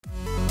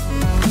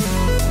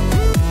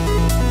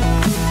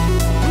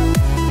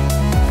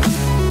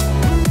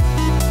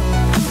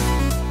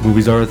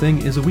Movies Are a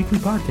Thing is a weekly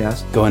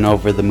podcast going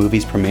over the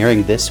movies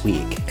premiering this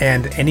week.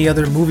 And any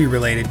other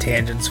movie-related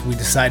tangents we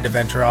decide to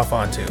venture off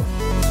onto.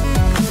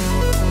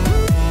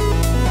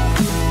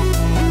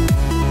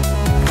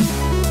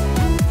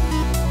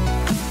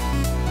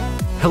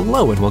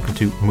 Hello and welcome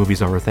to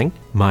Movies Are a Thing.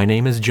 My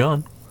name is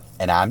John.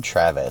 And I'm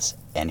Travis,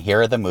 and here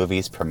are the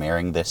movies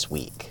premiering this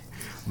week.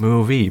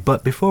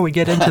 But before we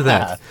get into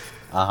that,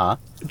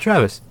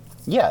 Travis.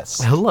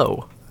 Yes.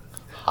 Hello.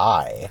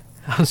 Hi.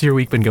 How's your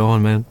week been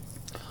going, man?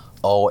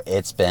 Oh,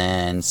 it's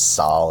been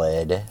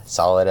solid.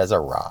 Solid as a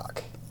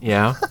rock.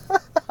 Yeah?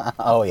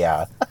 Oh,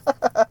 yeah.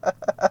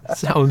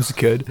 Sounds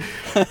good.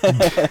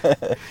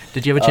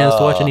 Did you have a chance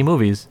to watch any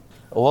movies?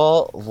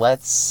 Well,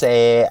 let's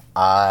say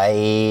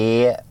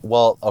okay,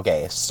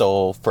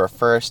 so for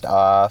first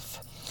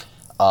off,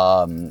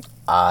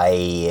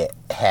 I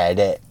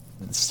had,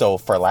 so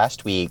for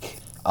last week,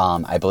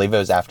 I believe it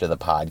was after the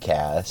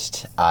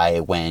podcast,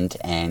 I went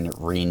and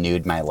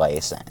renewed my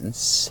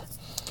license.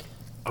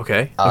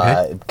 Okay.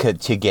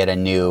 To get a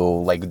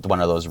new, like,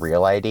 one of those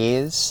real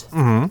IDs.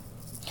 Mm-hmm.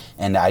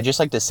 And I just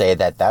like to say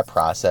that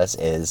process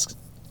is,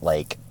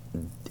 like,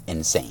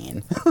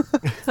 insane.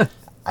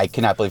 I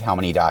cannot believe how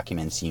many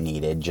documents you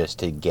needed just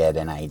to get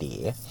an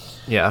ID.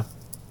 Yeah.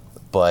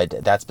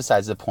 But that's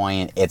besides the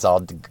point. It's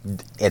all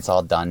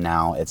done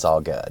now. It's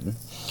all good.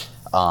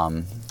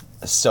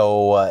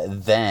 So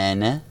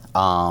then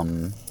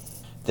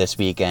this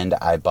weekend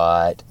I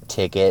bought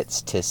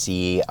tickets to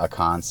see a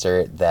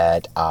concert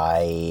that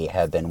I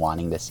have been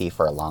wanting to see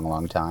for a long,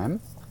 long time.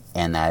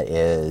 And that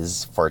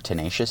is for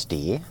Tenacious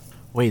D.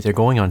 Wait, they're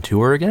going on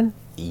tour again?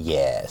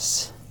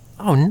 Yes.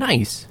 Oh,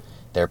 nice.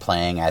 They're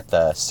playing at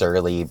the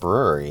Surly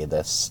Brewery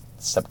this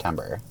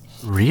September.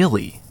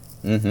 Really?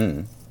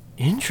 Mm-hmm.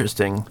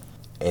 Interesting.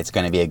 It's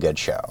going to be a good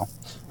show.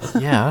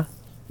 Yeah.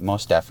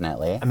 Most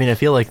definitely. I mean, I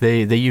feel like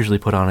they usually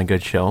put on a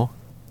good show.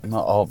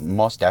 Oh,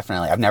 most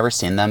definitely. I've never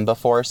seen them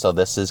before, so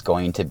this is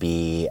going to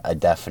be a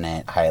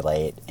definite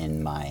highlight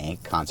in my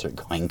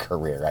concert-going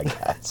career, I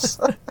guess.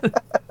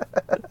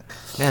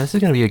 Man, this is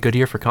going to be a good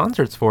year for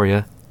concerts for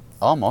you.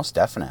 Oh, most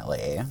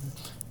definitely.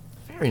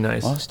 Very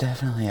nice. Most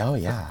definitely. Oh,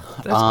 yeah.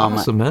 That's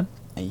awesome, man.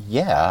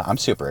 Yeah, I'm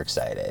super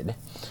excited.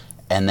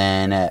 And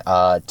then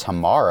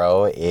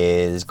tomorrow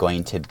is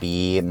going to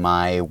be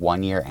my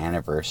 1-year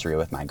anniversary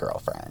with my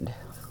girlfriend.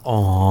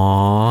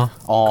 Aww.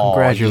 Oh,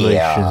 congratulations,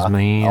 yeah.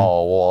 man.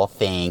 Oh, well,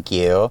 thank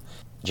you.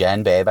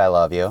 Jen, babe, I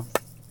love you.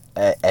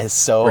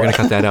 So we're going to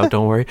cut that out,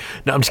 don't worry.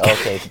 No, I'm just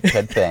kidding. Okay,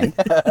 good thing.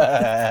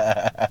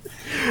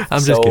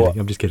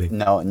 I'm just kidding.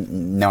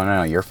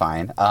 No, you're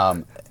fine.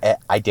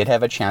 I did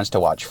have a chance to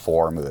watch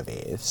 4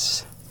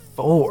 movies.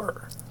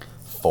 4?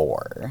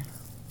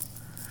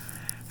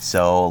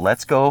 So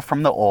let's go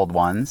from the old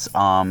ones.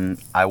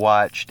 I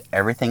watched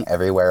Everything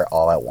Everywhere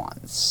All at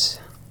Once.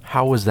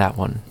 How was that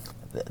one?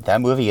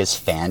 That movie is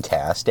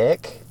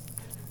fantastic.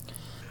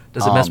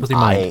 Does it mess with your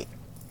mind?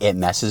 It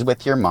messes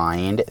with your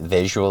mind.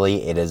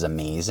 Visually, it is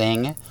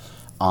amazing.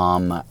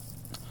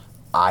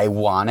 I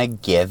want to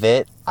give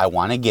it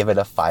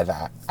a 5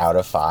 out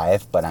of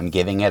 5, but I'm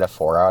giving it a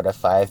 4 out of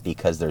 5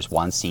 because there's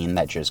one scene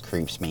that just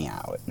creeps me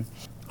out.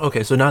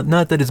 Okay, so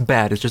not that it's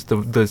bad, it's just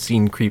the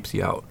scene creeps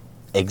you out.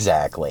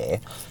 Exactly.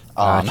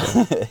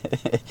 Gotcha.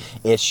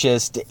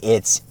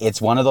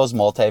 It's one of those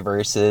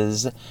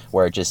multiverses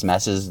where it just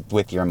messes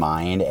with your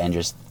mind, and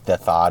just the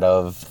thought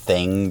of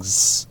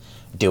things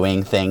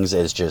doing things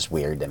is just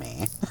weird to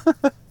me.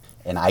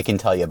 And I can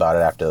tell you about it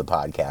after the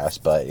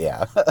podcast, but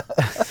yeah.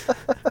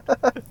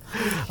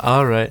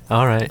 All right.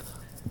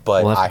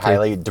 But I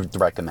highly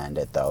recommend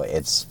it, though.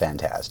 It's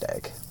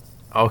fantastic.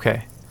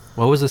 Okay.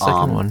 What was the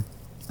second one?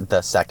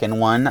 The second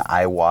one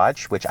I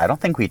watched, which I don't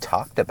think we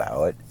talked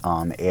about,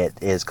 it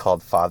is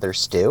called Father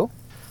Stu.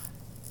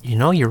 You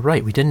know, you're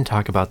right. We didn't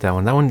talk about that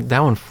one.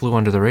 That one flew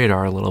under the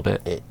radar a little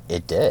bit.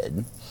 It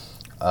did.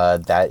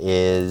 That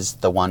is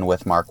the one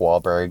with Mark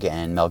Wahlberg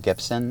and Mel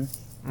Gibson.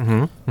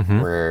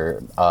 Mm-hmm.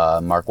 Where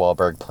Mark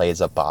Wahlberg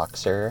plays a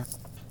boxer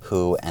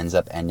who ends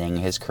up ending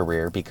his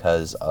career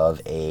because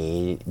of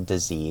a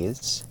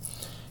disease.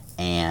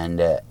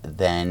 And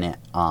then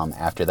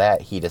after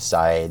that, he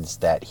decides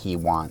that he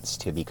wants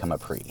to become a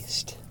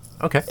priest.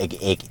 Okay.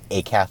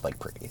 A Catholic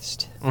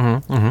priest.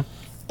 Mm-hmm.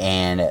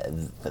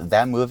 And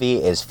that movie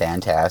is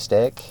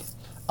fantastic.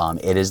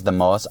 It is the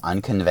most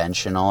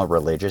unconventional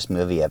religious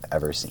movie I've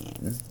ever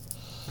seen.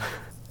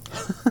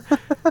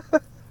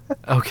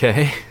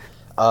 Okay.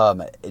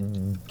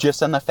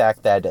 Just on the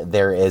fact that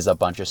there is a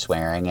bunch of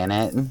swearing in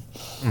it,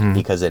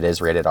 because it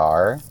is rated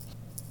R,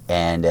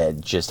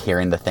 and just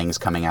hearing the things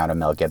coming out of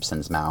Mel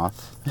Gibson's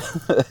mouth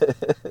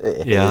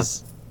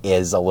is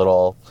a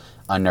little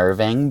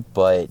unnerving,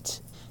 but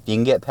if you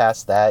can get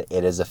past that,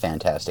 it is a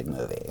fantastic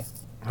movie.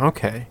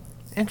 Okay.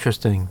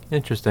 Interesting.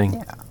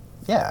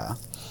 Yeah.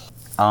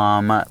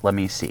 Let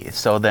me see.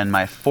 So then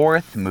my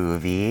 4th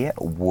movie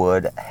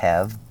would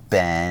have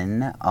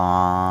been,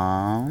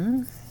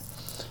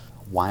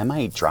 why am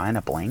I drawing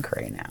a blank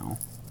right now?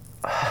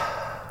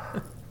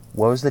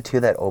 What was the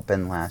 2 that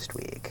opened last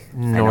week?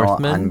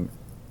 Northman?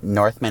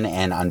 Northman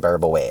and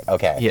Unbearable Weight.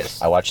 Okay.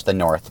 Yes. I watched The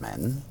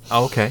Northman.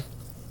 Oh, okay.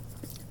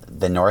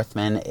 The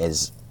Northman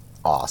is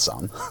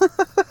awesome.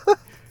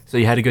 So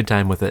you had a good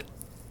time with it.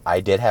 I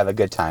did have a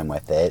good time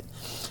with it.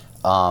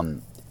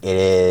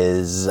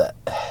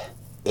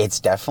 It's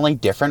definitely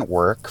different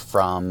work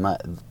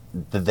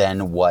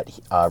than what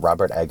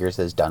Robert Eggers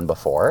has done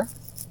before.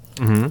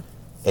 Mm-hmm.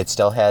 It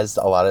still has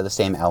a lot of the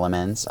same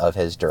elements of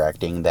his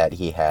directing that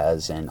he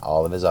has in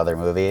all of his other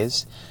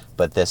movies,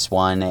 but this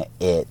one,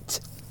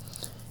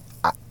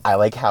 I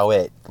like how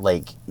it,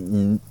 like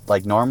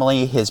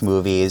normally his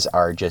movies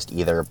are just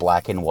either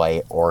black and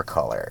white or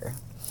color.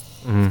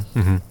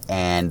 Mm-hmm.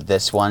 And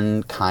this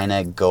one kind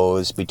of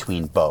goes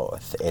between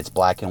both. It's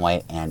black and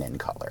white and in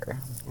color.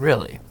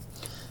 Really?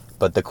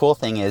 But the cool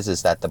thing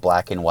is that the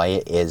black and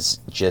white is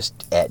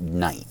just at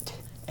night,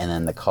 and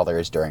then the color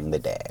is during the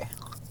day.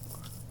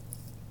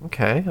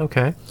 Okay.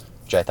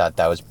 Which I thought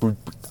that was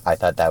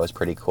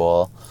pretty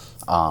cool.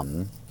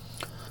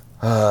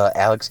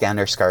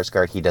 Alexander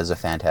Skarsgård, he does a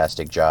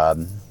fantastic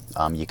job.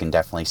 You can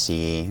definitely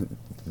see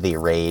the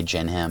rage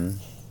in him.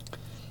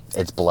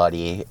 It's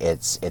bloody.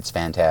 It's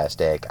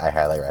fantastic. I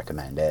highly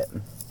recommend it.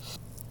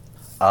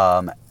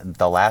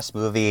 The last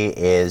movie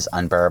is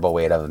Unbearable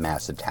Weight of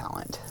Massive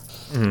Talent.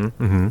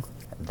 Mm-hmm.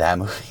 That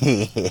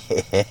movie,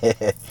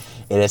 it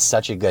is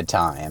such a good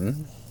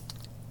time.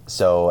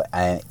 So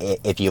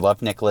if you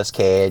love Nicolas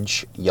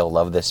Cage, you'll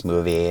love this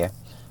movie.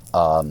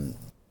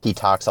 He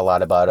talks a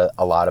lot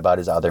about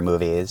his other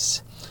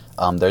movies.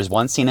 There's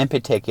one scene in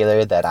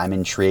particular that I'm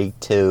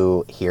intrigued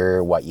to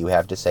hear what you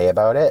have to say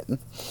about it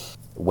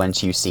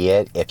once you see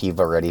it. If you've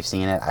already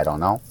seen it, I don't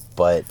know.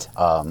 But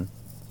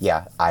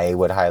yeah, I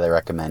would highly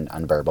recommend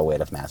Unbearable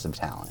Weight of Massive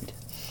Talent.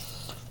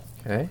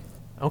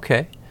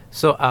 Okay.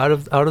 So out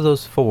of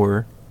those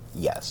four,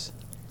 Yes.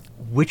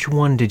 which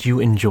one did you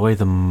enjoy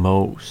the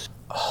most?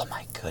 Oh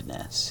my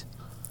goodness.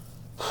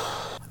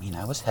 I mean,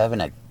 I was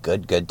having a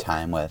good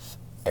time with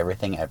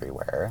Everything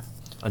Everywhere.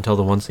 Until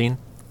the one scene?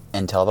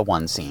 Until the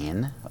one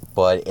scene.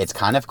 But it's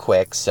kind of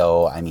quick,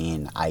 so I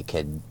mean,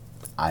 I'm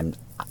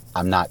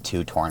not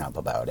too torn up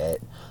about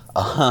it.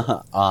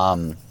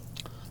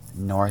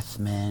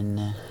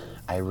 Northman,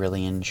 I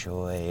really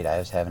enjoyed. I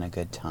was having a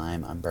good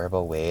time.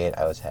 Unbearable Weight,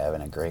 I was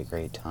having a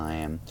great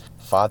time.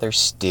 Father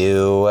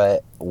Stew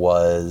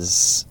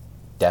was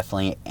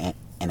definitely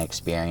an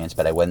experience,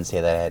 but I wouldn't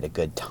say that I had a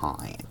good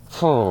time.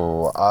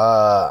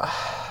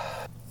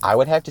 I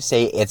would have to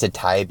say it's a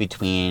tie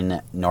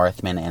between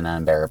Northman and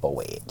Unbearable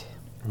Weight.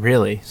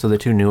 Really? So the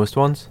two newest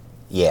ones?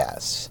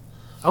 Yes.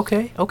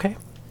 Okay.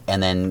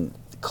 And then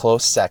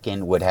close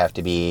second would have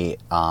to be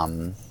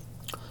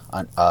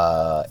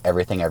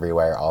Everything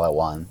Everywhere All at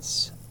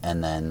Once.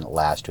 And then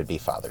last would be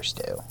Father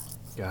Stew.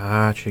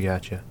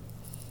 Gotcha.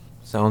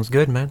 Sounds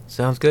good, man.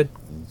 Sounds good.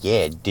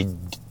 Yeah, did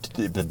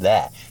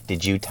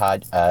you,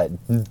 Todd, I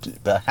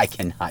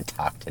cannot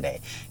talk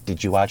today.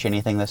 Did you watch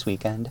anything this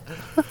weekend?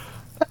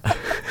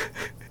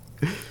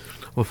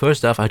 Well,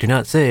 first off, I do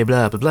not say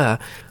blah, blah, blah.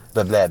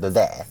 Blah, blah, blah,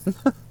 blah.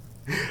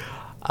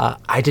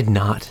 I did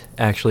not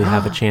actually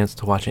have a chance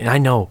to watch it. I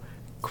know.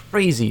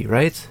 Crazy,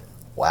 right?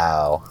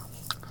 Wow.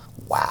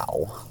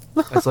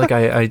 It's like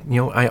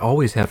I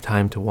always have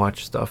time to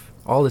watch stuff.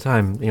 All the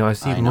time. I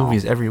see I know.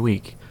 movies every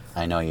week.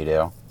 I know you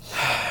do.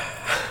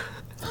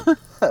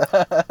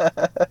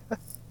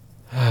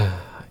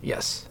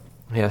 Yes.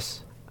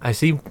 I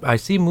see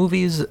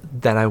movies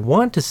that I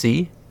want to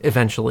see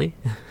eventually.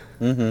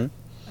 Mm-hmm.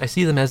 I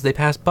see them as they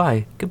pass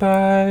by.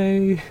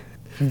 Goodbye.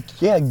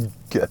 Yeah,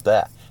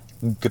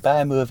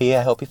 goodbye, movie.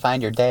 I hope you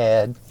find your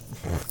dad.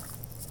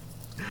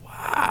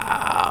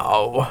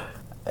 Wow.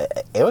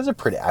 It was a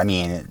pretty... I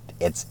mean,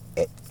 it's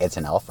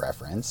an Elf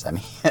reference. I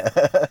mean...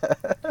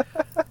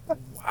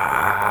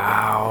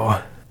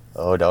 Wow.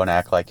 Oh, don't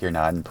act like you're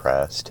not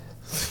impressed.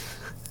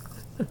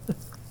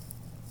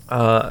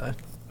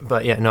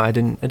 But yeah, no, I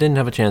didn't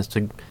have a chance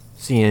to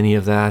see any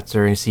of that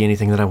or see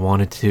anything that I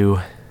wanted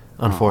to,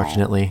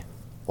 unfortunately.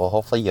 Well,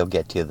 hopefully you'll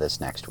get to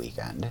this next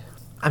weekend.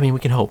 I mean,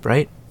 we can hope,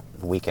 right?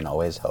 We can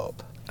always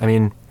hope. I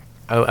mean,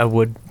 I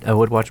would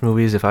watch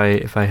movies if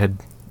I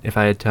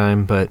had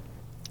time, but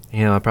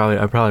I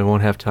probably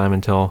won't have time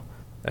until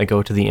I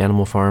go to the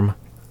animal farm.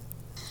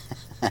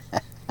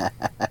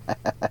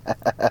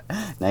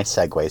 Nice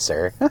segue,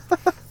 sir.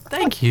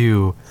 Thank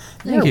you.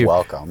 You're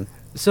welcome.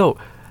 So,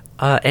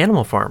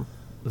 Animal Farm,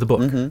 the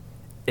book,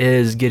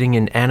 is getting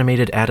an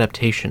animated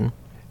adaptation,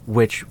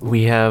 which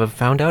we have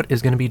found out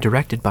is going to be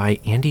directed by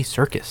Andy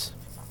Serkis.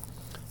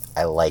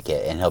 I like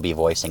it, and he'll be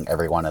voicing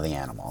every one of the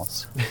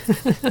animals.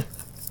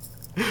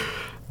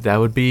 That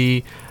would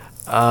be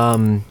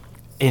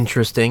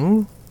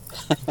interesting,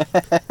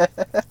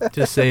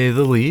 to say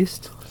the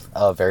least.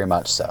 Oh, very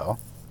much so.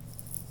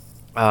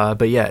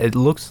 But yeah, it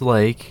looks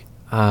like...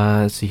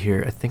 let's see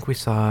here. I think we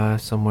saw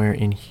somewhere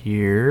in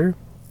here...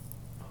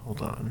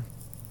 Hold on.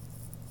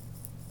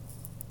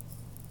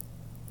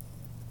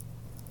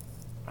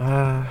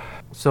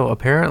 So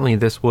apparently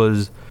this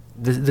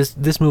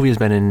movie has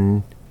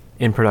been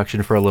in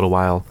production for a little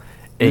while.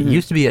 It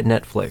used to be at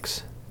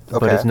Netflix,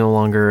 but Okay. it's no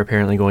longer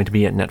apparently going to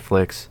be at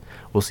Netflix.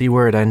 We'll see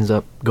where it ends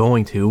up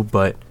going to,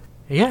 but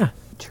yeah.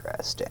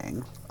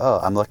 Interesting. Oh,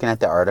 I'm looking at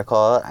the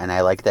article, and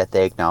I like that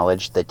they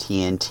acknowledged the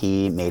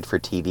TNT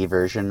made-for-TV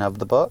version of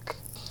the book.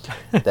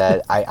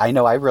 That I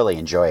know I really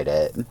enjoyed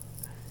it.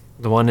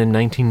 The one in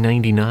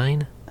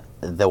 1999?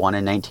 The one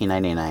in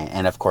 1999,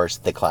 and of course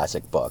the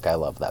classic book. I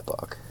love that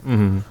book.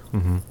 We'll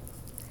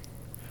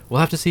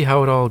have to see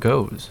how it all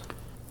goes.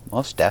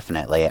 Most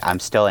definitely. I'm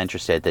still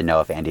interested to know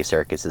if Andy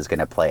Serkis is going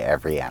to play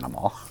every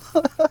animal.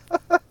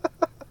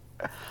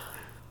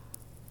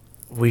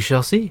 We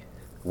shall see.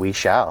 We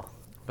shall.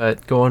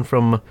 But going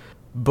from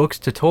books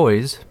to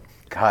toys.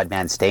 God,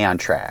 man, stay on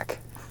track.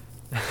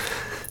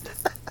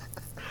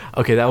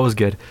 Okay, that was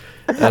good.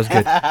 That was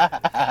good.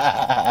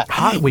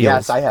 Hot Wheels.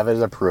 Yes, I have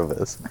it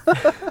approved.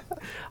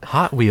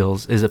 Hot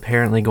Wheels is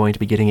apparently going to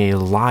be getting a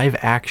live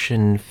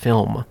action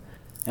film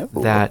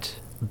that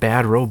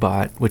Bad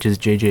Robot, which is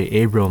J.J.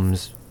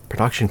 Abrams'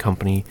 production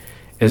company,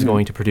 is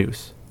going to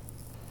produce.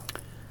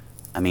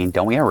 I mean,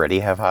 don't we already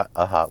have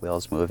a Hot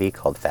Wheels movie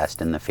called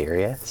Fast and the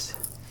Furious?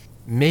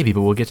 Maybe,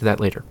 but we'll get to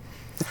that later.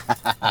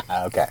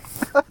 Okay.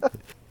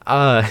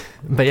 But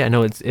yeah,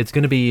 no, it's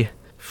going to be...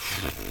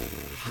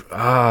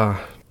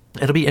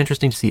 it'll be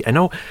interesting to see. I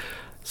know,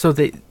 so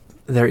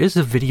there is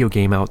a video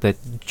game out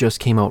that just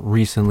came out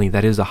recently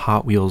that is a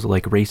Hot Wheels,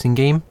 like, racing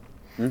game,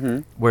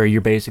 where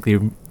you're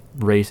basically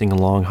racing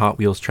along Hot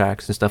Wheels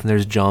tracks and stuff, and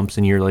there's jumps,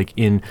 and you're, like,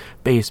 in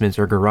basements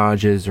or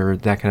garages or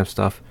that kind of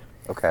stuff.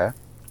 Okay.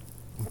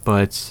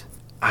 But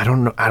I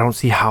don't know. I don't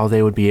see how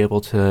they would be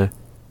able to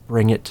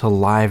bring it to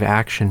live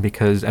action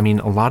because, I mean,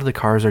 a lot of the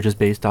cars are just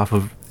based off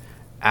of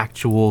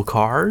actual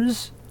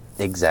cars.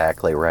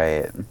 Exactly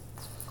right.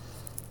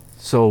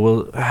 So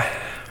we'll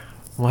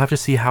have to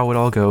see how it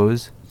all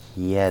goes.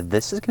 Yeah,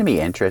 this is going to be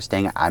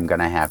interesting. I'm going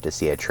to have to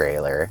see a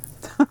trailer.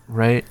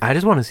 Right? I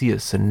just want to see a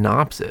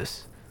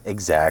synopsis.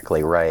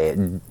 Exactly right.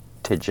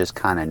 To just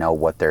kind of know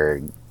what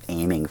they're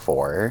aiming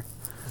for.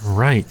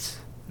 Right.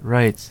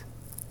 Right.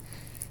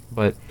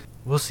 But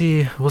we'll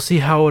see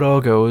how it all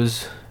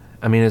goes.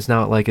 I mean, it's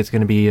not like it's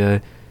going to be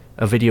a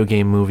video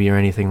game movie or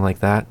anything like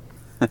that.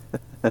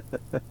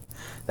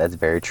 That's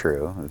very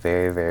true.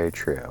 Very, very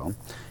true.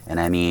 And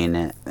I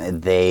mean,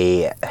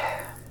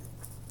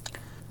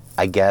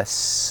 I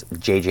guess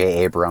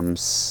J.J.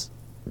 Abrams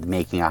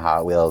making a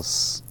Hot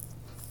Wheels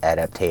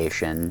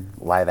adaptation,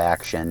 live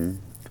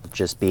action,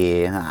 just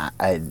be,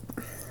 I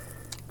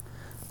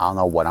don't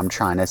know what I'm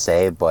trying to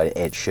say, but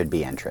it should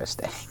be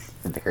interesting.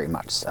 Very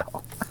much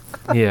so.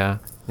 Yeah.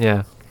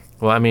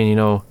 Well, I mean, you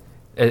know,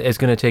 it's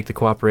going to take the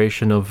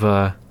cooperation of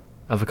a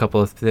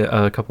couple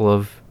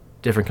of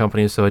different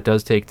companies, so it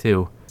does take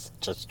two.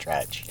 Just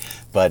stretch,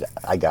 but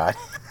I got.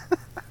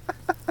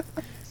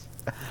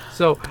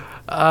 So,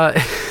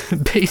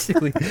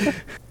 basically,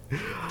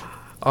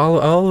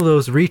 all of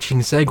those reaching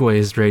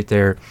segues right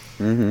there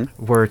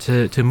were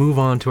to move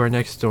on to our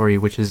next story,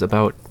 which is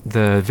about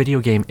the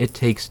video game It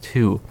Takes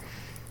Two,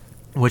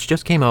 which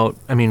just came out,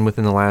 I mean,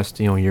 within the last,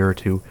 year or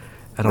two.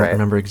 I don't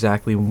remember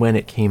exactly when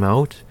it came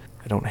out.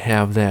 I don't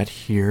have that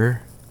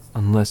here,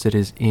 unless it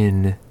is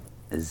in...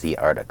 The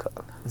article.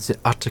 The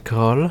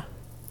article.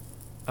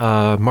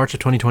 March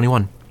of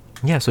 2021.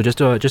 Yeah, so just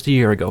a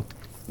year ago.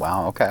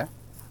 Wow, okay.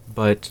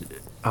 But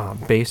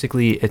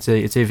basically, it's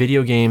a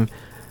video game.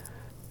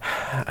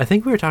 I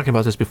think we were talking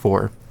about this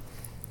before,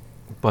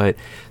 but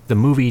the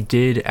movie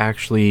did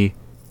actually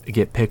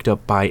get picked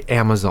up by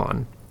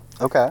Amazon.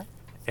 Okay.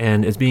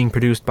 And it's being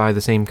produced by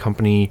the same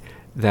company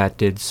that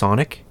did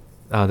Sonic,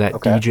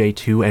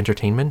 DJ2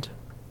 Entertainment.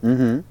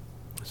 Mm-hmm.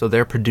 So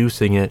they're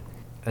producing it,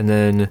 and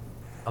then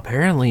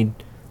apparently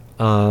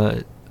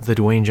the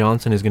Dwayne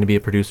Johnson is going to be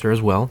a producer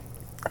as well.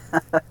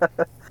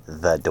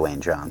 The Dwayne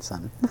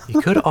Johnson.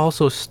 He could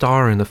also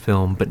star in the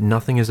film, but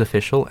nothing is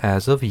official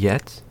as of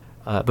yet.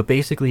 But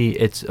basically,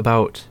 it's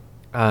about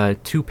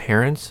two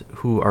parents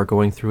who are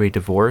going through a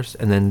divorce,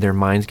 and then their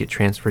minds get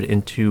transferred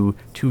into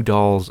two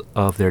dolls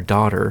of their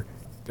daughter,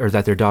 or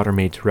that their daughter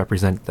made to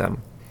represent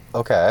them.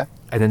 Okay.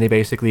 And then they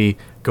basically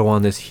go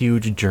on this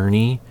huge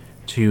journey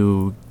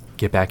to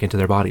get back into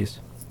their bodies.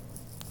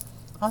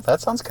 Oh,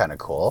 that sounds kind of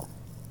cool.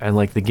 And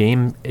like the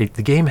game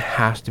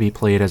has to be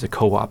played as a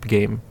co-op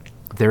game.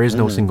 There is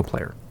no single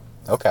player.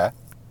 Okay.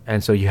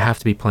 And so you have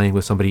to be playing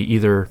with somebody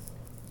either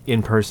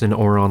in person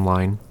or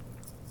online.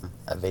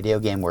 A video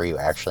game where you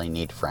actually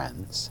need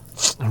friends.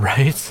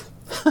 Right?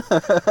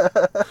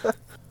 I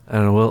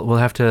don't know.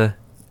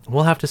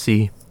 We'll have to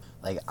see.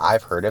 Like,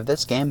 I've heard of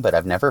this game, but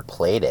I've never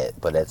played it.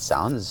 But it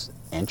sounds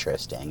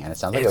interesting, and it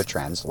sounds like it would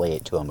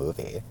translate to a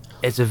movie.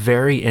 It's a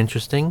very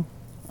interesting.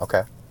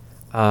 Okay.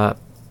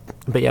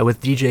 But yeah,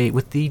 with the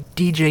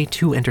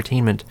DJ2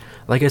 Entertainment,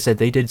 like I said,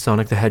 they did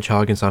Sonic the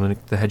Hedgehog and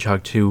Sonic the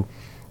Hedgehog 2.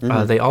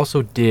 They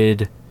also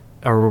did,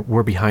 or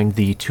were behind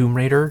the Tomb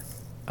Raider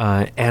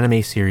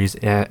anime series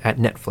at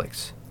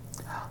Netflix.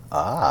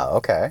 Ah,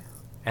 okay.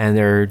 And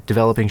they're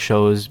developing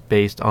shows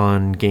based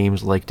on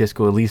games like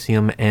Disco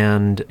Elysium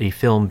and a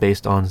film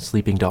based on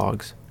Sleeping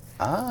Dogs,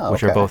 Ah, okay.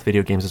 which are both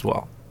video games as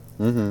well.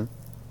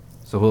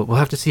 So we'll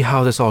have to see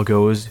how this all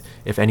goes.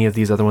 If any of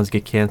these other ones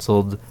get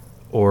canceled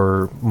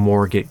or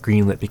more get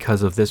greenlit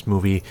because of this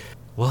movie,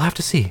 we'll have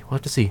to see. We'll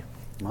have to see.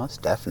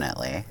 Most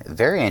definitely.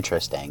 Very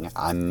interesting.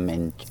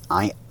 I'm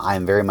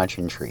very much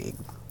intrigued.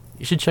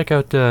 You should check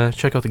out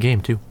the game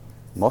too.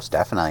 Most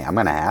definitely. I'm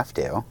gonna have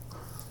to.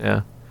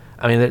 Yeah.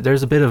 I mean,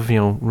 there's a bit of,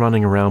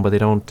 running around, but they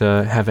don't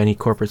have any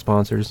corporate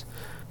sponsors.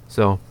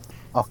 So.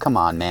 Oh, come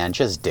on, man.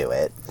 Just do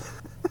it.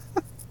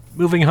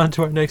 Moving on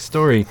to our next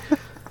story.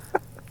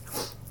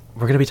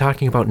 We're going to be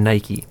talking about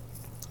Nike.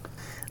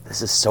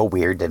 This is so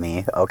weird to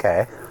me.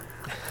 Okay.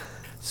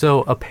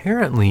 So,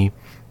 apparently,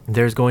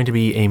 there's going to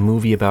be a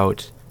movie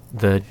about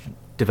the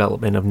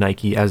development of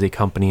Nike as a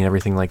company and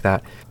everything like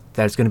that.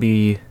 That's going to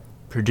be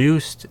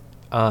produced,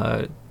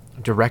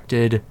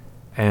 directed,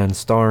 and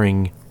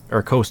starring,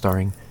 or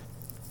co-starring,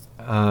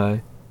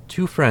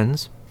 two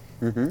friends,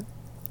 Ben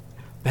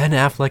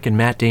Affleck and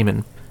Matt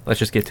Damon. Let's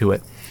just get to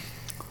it.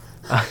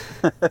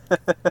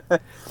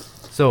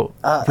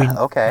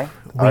 Okay.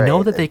 We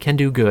know that they can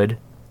do good.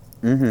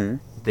 Mm-hmm.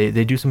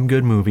 They do some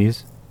good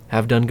movies.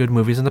 Have done good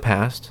movies in the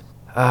past.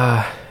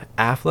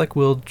 Affleck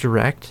will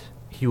direct.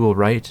 He will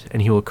write,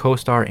 and he will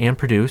co-star and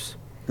produce.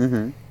 Mm-hmm.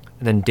 And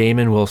then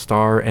Damon will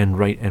star and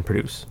write and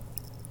produce.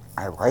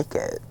 I like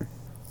it.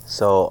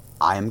 So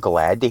I'm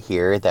glad to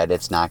hear that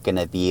it's not going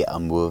to be a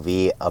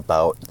movie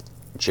about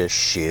just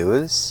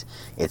shoes.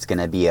 It's going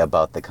to be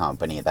about the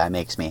company. That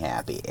makes me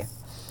happy.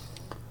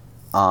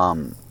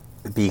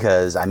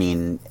 Because, I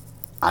mean,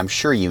 I'm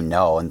sure you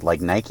know,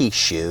 like, Nike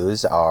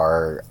shoes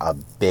are a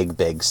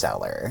big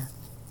seller.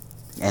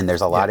 And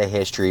there's a lot of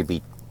history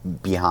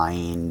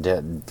behind,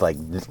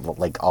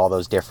 like all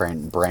those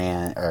different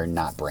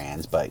not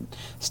brands, but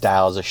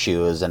styles of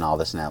shoes and all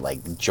this and that,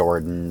 like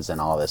Jordans and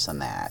all this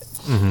and that.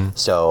 Mm-hmm.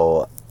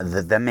 So,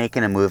 them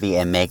making a movie,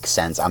 it makes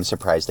sense. I'm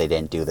surprised they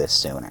didn't do this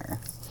sooner.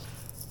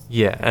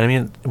 Yeah, and I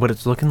mean, what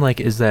it's looking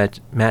like is that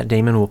Matt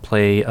Damon will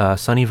play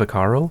Sonny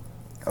Vaccaro.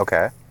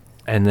 Okay.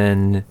 And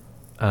then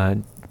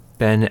Ben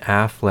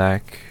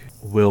Affleck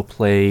will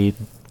play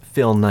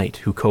Phil Knight,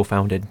 who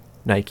co-founded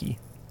Nike.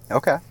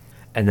 Okay.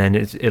 And then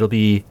it'll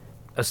be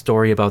a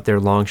story about their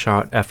long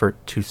shot effort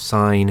to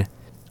sign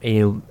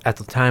a, at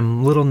the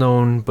time, little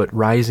known but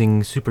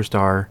rising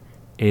superstar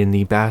in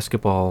the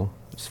basketball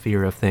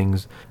sphere of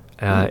things,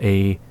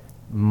 Michael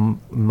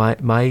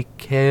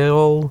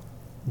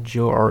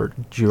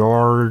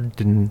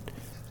Jordan,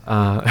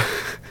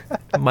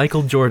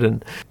 Michael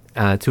Jordan,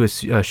 to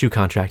a shoe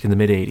contract in the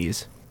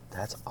mid-'80s.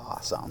 That's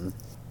awesome.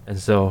 And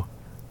so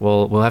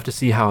we'll have to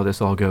see how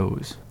this all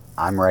goes.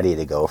 I'm ready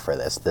to go for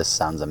this. This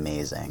sounds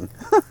amazing.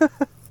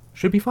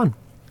 Should be fun.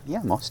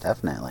 Yeah, most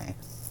definitely.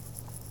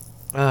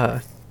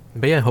 But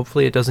yeah,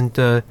 hopefully it doesn't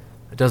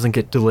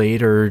get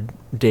delayed or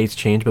dates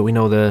change. But we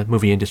know the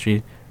movie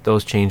industry;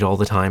 those change all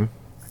the time.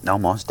 No,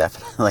 most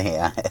definitely.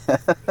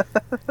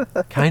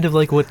 Kind of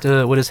like what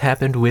has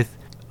happened with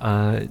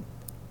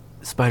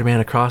Spider-Man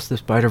Across the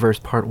Spider-Verse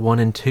Part 1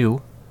 and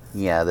 2.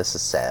 Yeah, this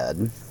is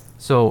sad.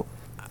 So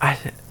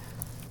I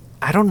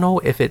don't know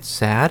if it's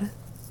sad.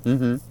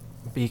 Mm-hmm.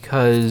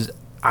 Because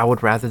I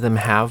would rather them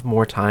have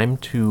more time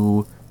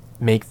to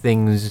make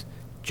things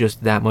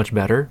just that much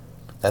better.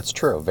 That's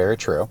true. Very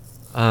true.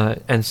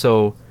 And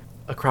so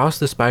Across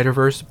the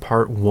Spider-Verse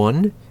Part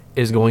 1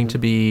 is going to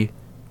be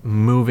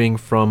moving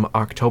from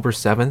October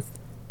 7th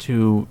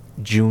to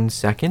June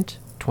 2nd,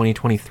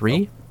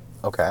 2023.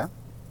 Okay.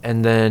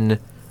 And then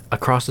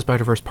Across the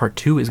Spider-Verse Part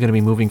 2 is going to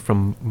be moving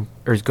to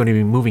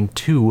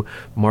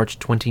March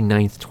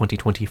 29th,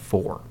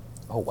 2024.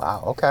 Oh,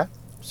 wow. Okay.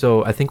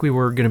 So I think we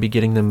were going to be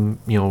getting them,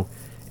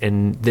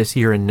 in this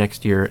year and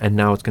next year, and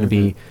now it's going to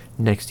be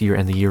next year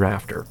and the year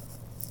after.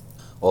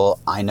 Well,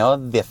 I know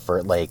the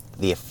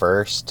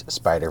first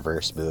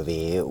Spider-Verse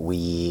movie,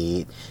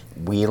 we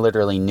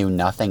literally knew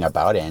nothing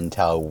about it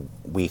until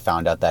we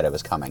found out that it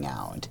was coming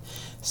out.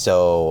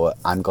 So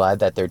I'm glad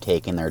that they're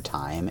taking their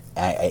time.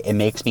 It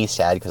makes me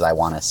sad because I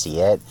want to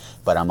see it,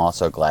 but I'm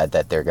also glad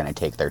that they're going to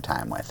take their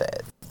time with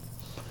it.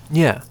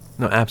 Yeah,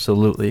 no,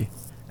 absolutely.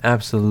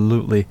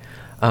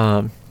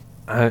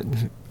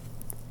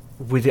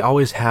 We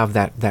always have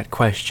that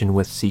question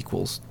with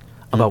sequels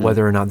about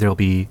whether or not they'll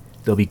be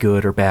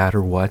good or bad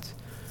or what.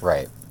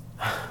 Right.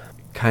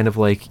 Kind of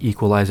like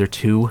Equalizer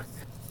 2.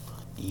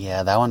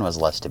 Yeah, that one was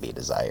less to be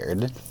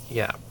desired.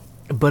 Yeah.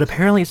 But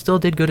apparently it still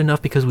did good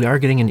enough because we are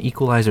getting an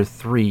Equalizer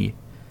 3.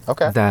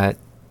 Okay. That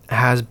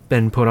has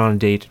been put on a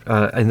date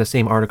in the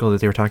same article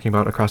that they were talking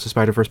about Across the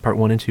Spider-Verse Part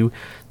 1 and 2.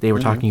 They were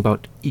talking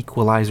about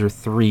Equalizer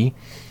 3,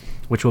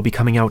 which will be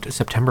coming out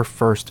September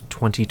 1st,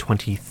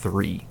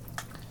 2023.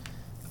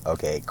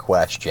 Okay,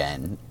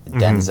 question.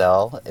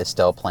 Denzel is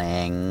still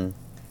playing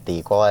the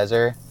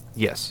Equalizer?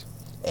 Yes.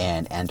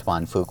 And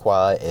Antoine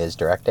Fuqua is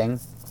directing?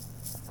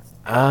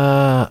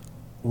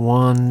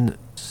 1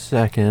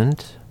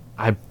 second.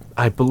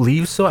 I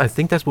believe so. I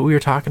think that's what we were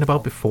talking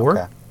about before.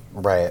 Okay.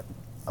 Right.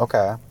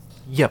 Okay.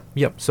 Yep.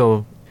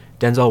 So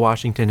Denzel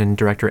Washington and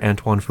director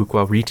Antoine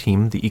Fuqua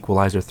reteamed the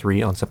Equalizer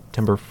 3 on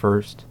September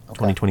 1st,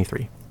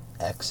 2023.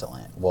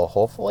 Excellent. Well,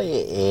 hopefully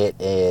it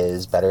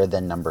is better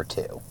than number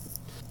 2.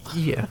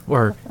 Yeah,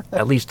 or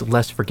at least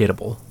less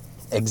forgettable.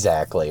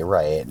 Exactly,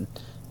 right.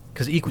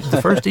 Because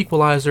the first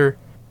Equalizer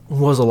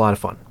was a lot of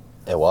fun.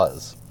 It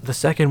was. The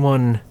second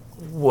one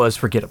was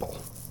forgettable.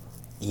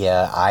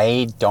 Yeah,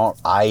 I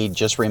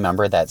just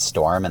remember that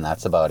storm, and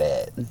that's about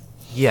it.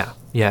 Yeah,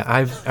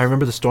 I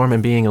remember the storm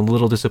and being a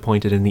little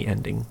disappointed in the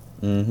ending.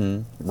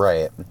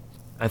 Right.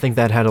 I think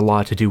that had a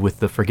lot to do with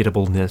the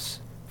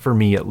forgettableness, for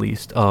me at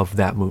least, of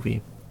that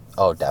movie.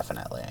 Oh,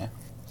 definitely.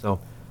 So,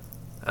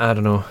 I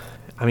don't know.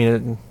 I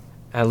mean,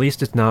 at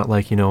least it's not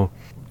like,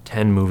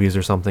 10 movies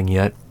or something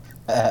yet.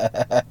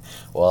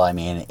 Well, I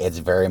mean, it's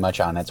very much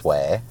on its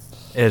way.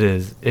 It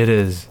is.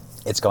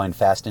 It's going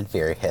fast and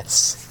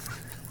furious.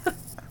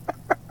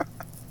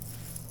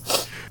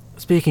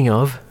 Speaking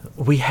of,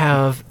 we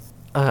have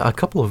a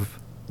couple of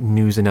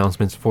news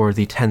announcements for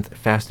the 10th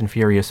Fast and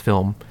Furious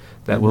film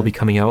that will be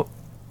coming out.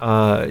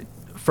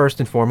 First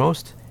and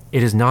foremost,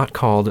 it is not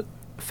called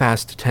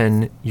Fast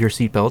 10 Your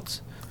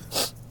Seatbelts.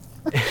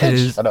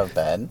 It should have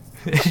been.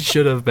 It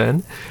should have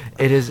been.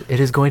 It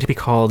is going to be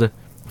called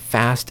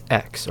Fast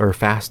X or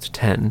Fast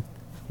 10,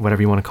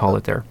 whatever you want to call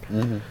it there.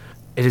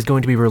 It is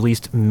going to be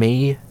released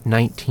May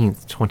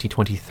 19th,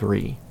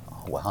 2023.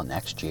 Oh, well,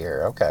 next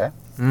year. Okay.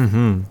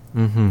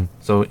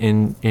 So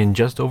in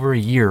just over a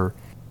year,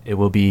 it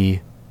will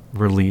be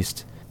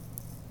released.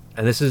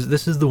 And this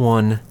is the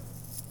one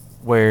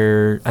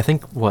where I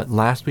think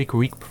last week or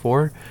week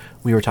before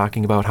we were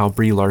talking about how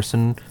Brie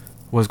Larson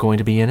was going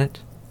to be in it.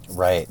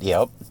 Right.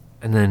 Yep.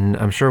 And then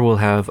I'm sure we'll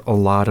have a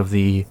lot of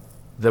the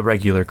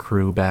regular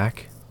crew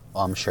back.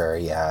 I'm sure,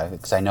 yeah,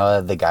 because I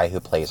know the guy who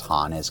plays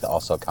Han is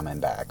also coming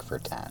back for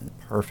 10.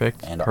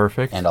 Perfect. And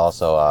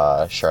also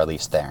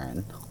Charlize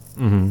Theron.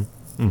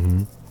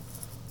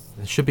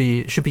 It should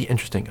be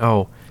interesting.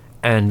 Oh,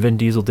 and Vin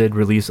Diesel did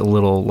release a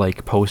little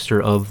poster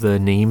of the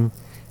name.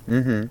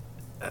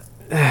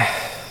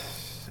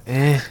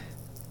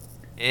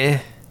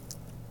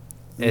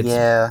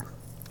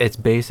 It's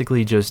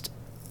basically just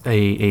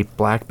a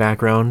black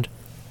background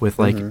with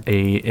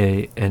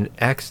an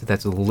X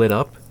that's lit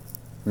up,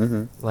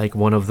 like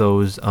one of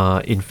those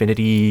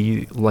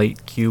infinity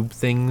light cube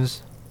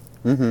things.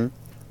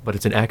 But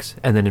it's an X,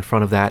 and then in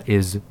front of that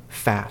is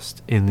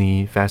Fast in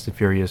the Fast and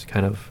Furious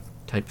kind of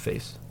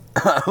typeface.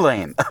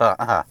 Lame.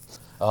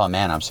 Oh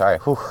man, I'm sorry.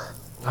 Whew.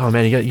 Oh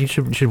man, you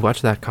should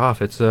watch that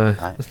cough. It's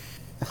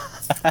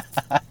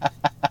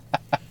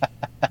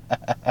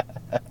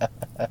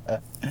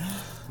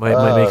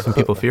might make some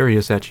people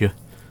furious at you.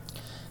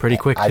 Pretty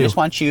quick, too. I just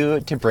want you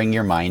to bring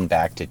your mind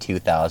back to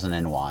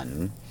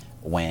 2001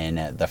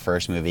 when the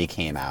first movie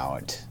came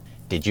out.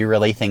 Did you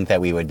really think that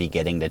we would be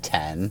getting to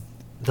 10?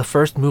 The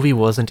first movie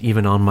wasn't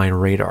even on my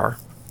radar.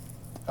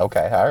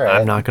 Okay, all right.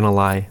 I'm not gonna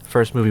lie.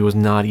 First movie was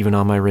not even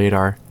on my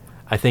radar.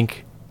 I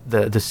think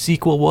the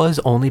sequel was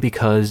only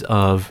because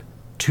of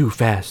Too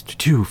Fast,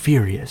 Too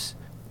Furious.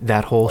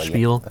 That whole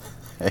spiel.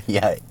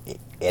 Yeah,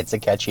 it's a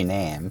catchy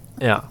name.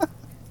 Yeah.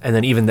 And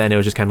then even then it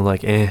was just kind of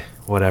like,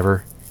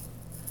 whatever.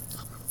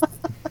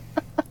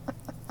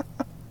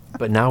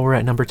 But now we're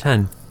at number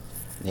 10.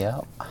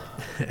 Yep.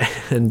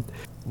 And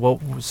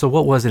what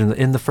was it?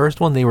 In the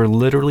first one, they were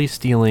literally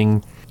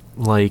stealing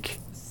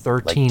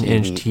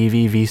 13-inch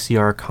TV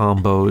VCR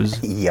combos.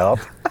 Yup.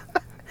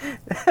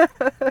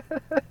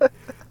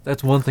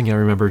 That's one thing I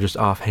remember just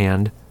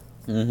offhand.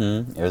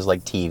 It was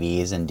like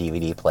TVs and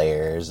DVD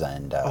players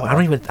and. I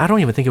don't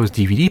even think it was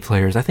DVD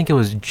players. I think it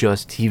was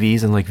just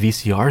TVs and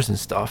VCRs and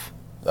stuff.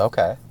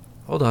 Okay.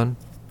 Hold on.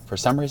 For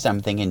some reason,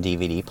 I'm thinking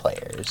DVD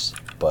players,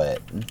 but.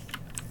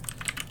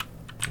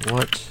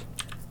 What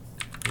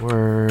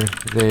were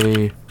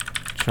they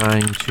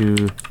trying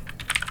to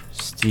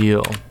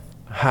steal?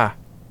 Ha!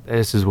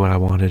 This is what I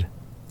wanted.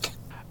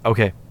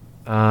 Okay.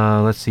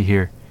 Let's see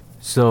here.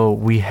 So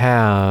we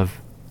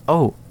have.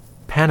 Oh,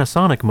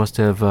 Panasonic must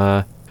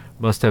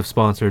have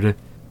sponsored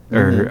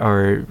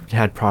or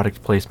had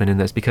product placement in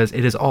this because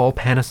it is all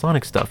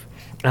Panasonic stuff.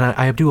 And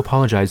I do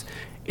apologize.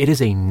 It is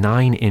a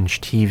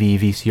 9-inch TV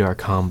VCR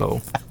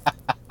combo.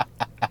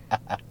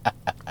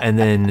 And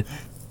then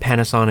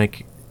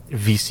Panasonic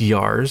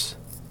VCRs.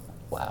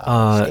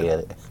 Wow.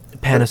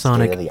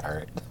 Panasonic. State of the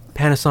art.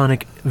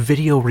 Panasonic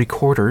video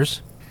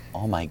recorders.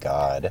 Oh my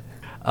god.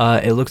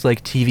 It looks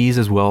like TVs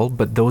as well,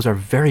 but those are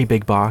very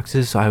big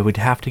boxes, so I would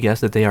have to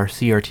guess that they are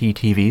CRT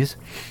TVs.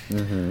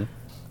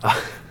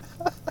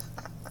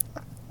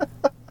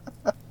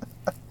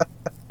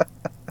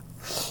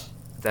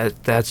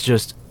 That's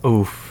just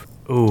oof.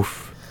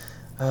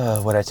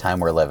 What a time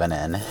we're living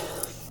in.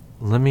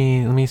 Let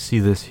me see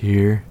this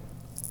here.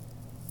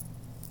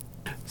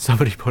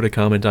 Somebody put a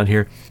comment on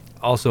here.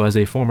 Also, as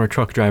a former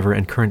truck driver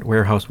and current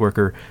warehouse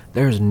worker,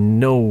 there's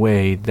no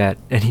way that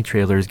any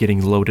trailer is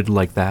getting loaded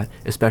like that,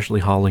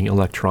 especially hauling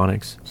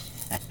electronics.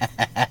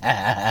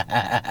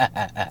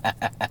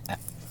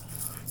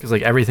 Because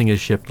everything is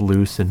shipped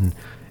loose, and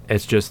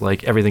it's just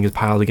everything is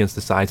piled against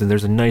the sides, and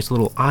there's a nice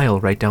little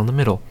aisle right down the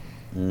middle.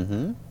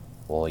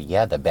 Well,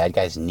 yeah, the bad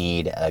guys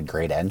need a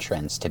great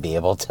entrance to be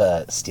able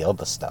to steal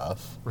the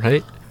stuff.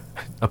 Right?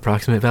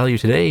 Approximate value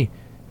today,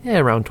 yeah,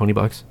 around $20.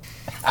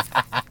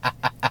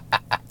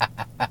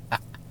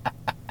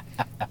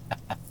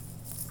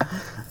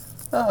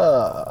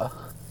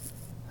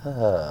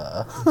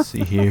 Let's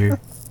see here.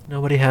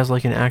 Nobody has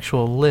like an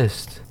actual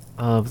list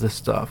of the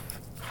stuff.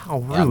 How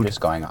rude. Yeah, I'm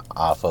just going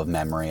off of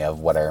memory of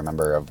what I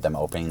remember of them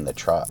opening the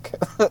truck.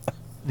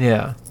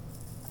 Yeah.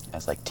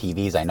 It's like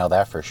TVs, I know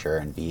that for sure,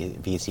 and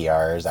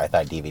VCRs. I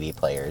thought DVD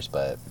players,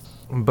 but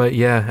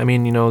yeah, I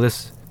mean,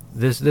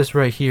 this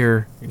right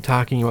here,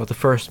 talking about the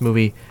first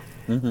movie,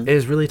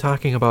 is really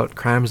talking about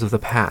crimes of the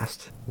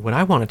past. What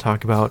I want to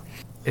talk about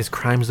is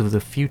crimes of the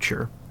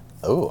future.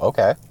 oh,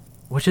 okay.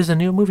 Which is a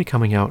new movie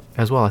coming out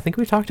as well. I think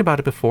we talked about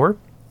it before.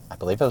 I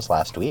believe it was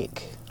last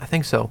week. I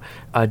think so.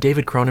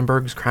 David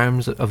Cronenberg's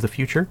Crimes of the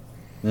Future.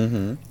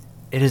 Mm-hmm.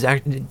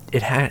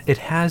 It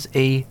has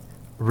a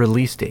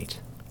release date.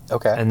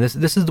 Okay. And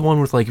this is the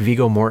one with like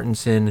Viggo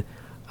Mortensen,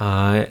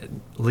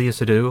 Leah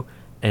Seydoux,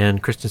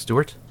 and Kristen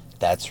Stewart.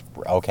 That's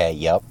okay.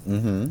 Yep.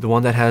 Mm-hmm. The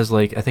one that has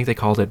like, I think they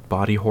called it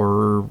body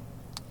horror.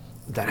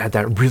 That had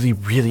that really,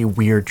 really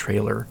weird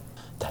trailer.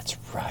 That's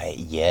right.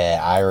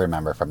 Yeah, I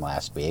remember from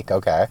last week.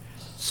 Okay.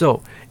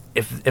 So,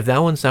 if that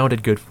one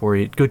sounded good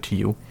to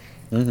you,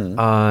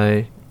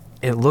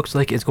 it looks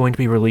like it's going to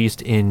be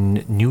released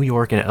in New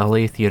York and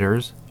LA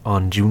theaters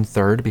on June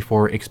 3rd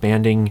before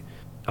expanding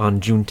on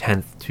June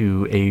 10th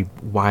to a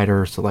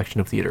wider selection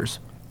of theaters.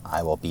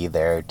 I will be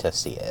there to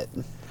see it.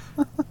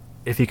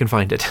 If you can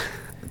find it.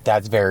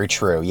 That's very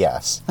true.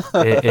 Yes.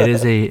 it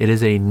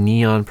is a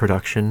Neon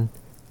production.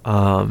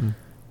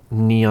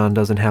 Neon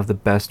doesn't have the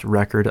best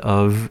record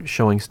of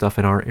showing stuff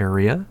in our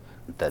area.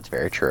 That's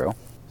very true.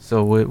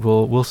 So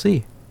we'll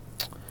see.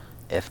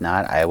 If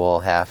not, I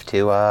will have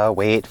to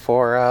wait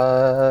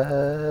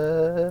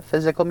for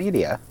physical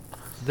media.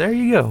 There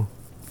you go.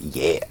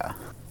 Yeah.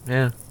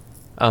 Yeah.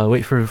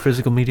 Wait for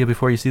physical media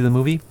before you see the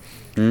movie.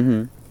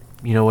 Mm-hmm.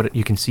 You know what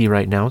you can see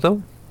right now,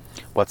 though?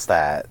 What's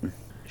that?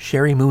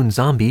 Sherry Moon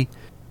Zombie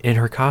in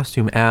her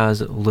costume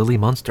as Lily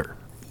Munster.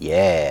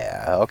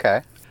 Yeah.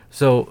 Okay.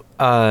 So,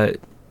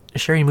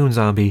 Sherry Moon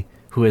Zombie,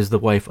 who is the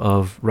wife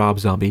of Rob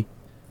Zombie,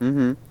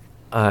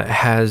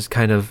 has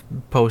kind of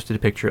posted a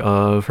picture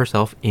of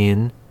herself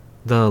in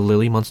the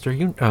Lily Munster,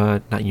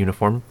 not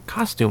uniform,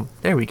 costume.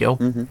 There we go.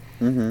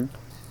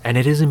 And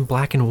it is in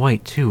black and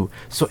white, too.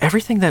 So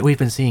everything that we've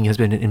been seeing has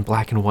been in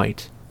black and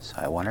white. So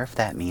I wonder if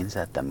that means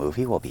that the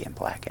movie will be in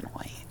black and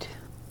white.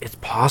 It's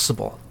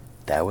possible.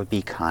 That would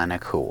be kind of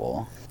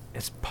cool.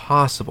 It's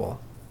possible.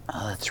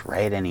 Oh, that's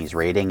right, and he's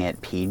rating it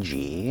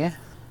PG.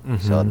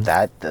 So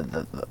that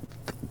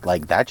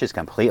that just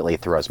completely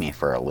throws me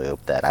for a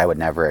loop. That I would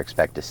never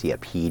expect to see a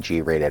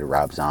PG-rated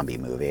Rob Zombie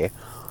movie.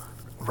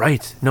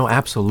 Right. No,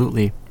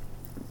 absolutely.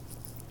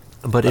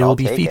 But it will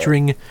be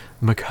featuring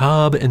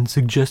macabre and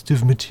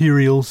suggestive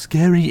material,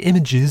 scary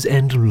images,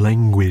 and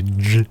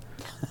language.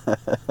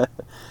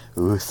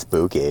 Ooh,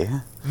 spooky.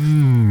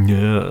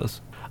 Yes.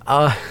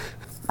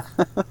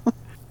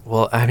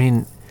 Well, I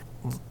mean,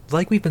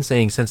 like we've been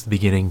saying since the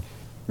beginning,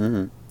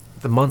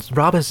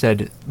 Rob has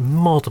said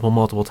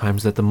multiple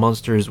times that the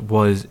Munsters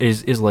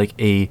is like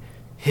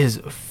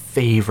his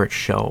favorite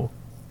show.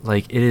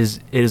 Like it is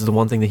the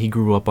one thing that he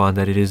grew up on,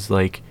 that it is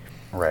like,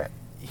 right.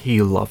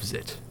 He loves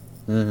it.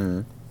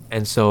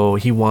 And so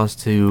he wants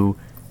to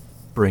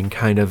bring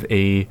kind of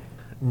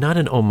not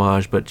an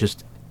homage, but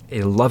just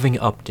a loving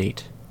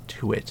update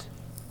to it.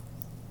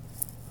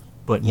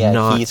 But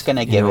yeah, he's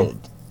gonna give it.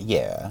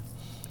 Yeah.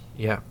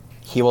 Yeah.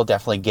 He will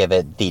definitely give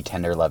it the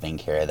tender, loving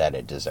care that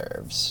it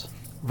deserves.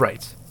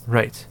 Right.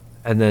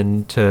 And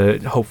then to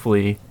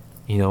hopefully,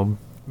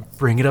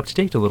 bring it up to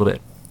date a little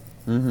bit.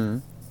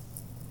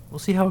 We'll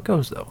see how it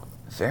goes, though.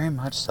 Very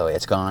much so.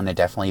 It's going to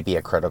definitely be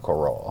a critical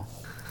role.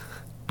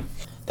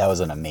 That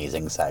was an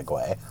amazing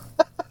segue.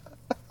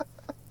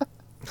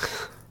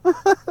 I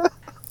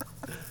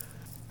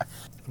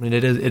mean,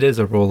 it is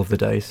a roll of the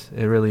dice.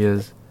 It really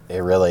is. It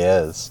really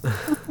is.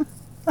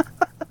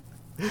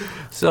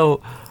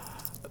 So,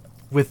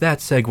 with that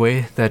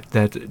segue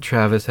that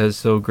Travis has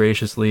so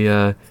graciously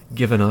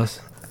given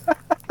us,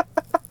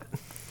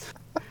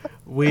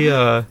 we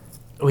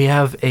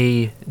have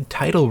a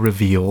title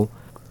reveal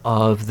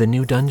of the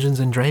new Dungeons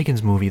and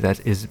Dragons movie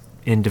that is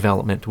in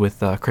development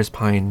with Chris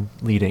Pine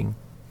leading.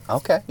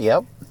 Okay,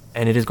 yep.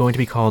 And it is going to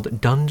be called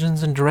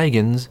Dungeons and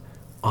Dragons: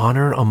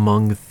 Honor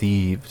Among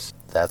Thieves.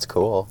 That's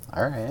cool.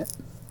 All right.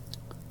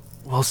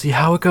 We'll see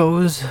how it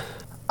goes.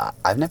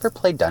 I've never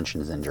played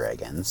Dungeons and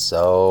Dragons,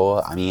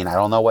 so I mean, I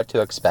don't know what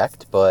to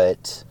expect,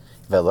 but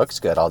if it looks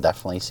good, I'll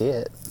definitely see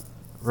it.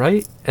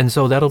 Right? And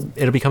so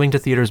it'll be coming to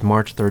theaters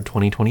March 3rd,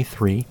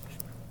 2023.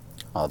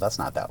 Oh, that's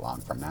not that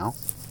long from now.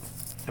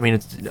 I mean,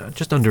 it's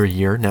just under a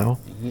year now.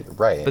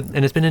 Right.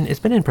 And it's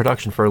been in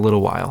production for a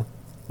little while.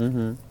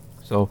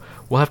 So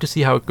we'll have to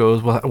see how it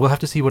goes. We'll have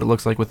to see what it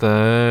looks like with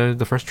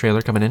the first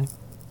trailer coming in.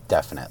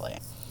 Definitely.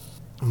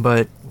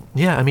 But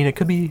yeah, I mean, it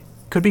could be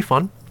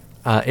fun.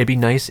 It'd be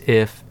nice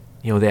if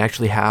they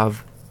actually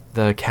have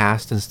the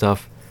cast and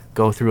stuff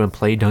go through and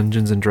play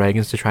Dungeons and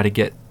Dragons to try to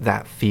get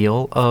that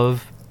feel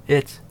of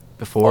it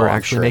before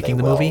actually making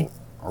the movie.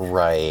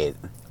 Right.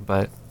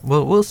 But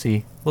we'll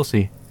see. We'll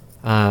see.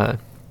 But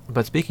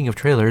speaking of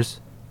trailers,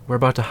 we're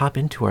about to hop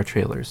into our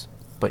trailers.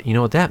 But you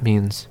know what that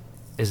means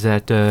is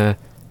that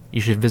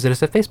you should visit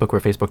us at Facebook.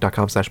 We're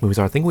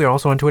facebook.com/moviesareathing. We are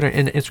also on Twitter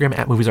and Instagram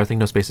at moviesareathing.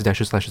 No spaces,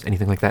 dashes, slashes,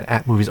 anything like that.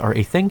 At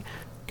 @moviesareathing.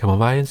 Come on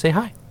by and say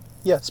hi.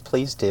 Yes,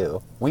 please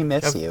do. We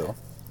miss you.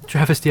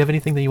 Travis, do you have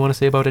anything that you want to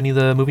say about any of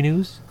the movie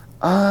news?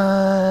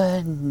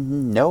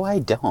 No, I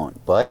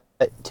don't. But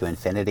to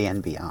infinity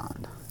and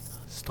beyond.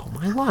 Stole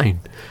my line.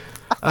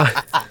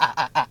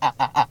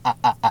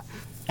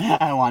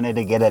 I wanted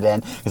to get it in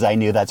because I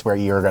knew that's where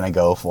you were going to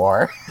go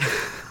for.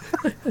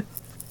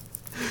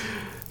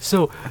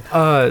 So,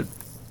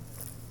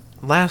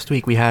 last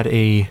week we had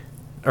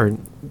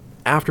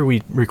after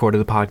we recorded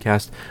the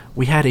podcast,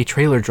 we had a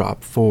trailer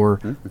drop for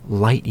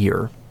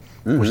Lightyear,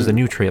 which is a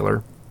new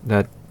trailer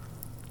that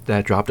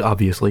dropped,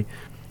 obviously.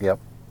 Yep.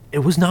 It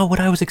was not what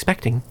I was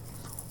expecting.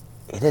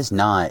 It is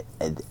not.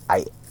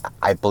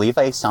 I believe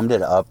I summed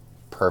it up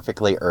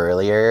perfectly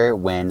earlier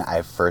when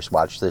I first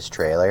watched this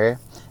trailer.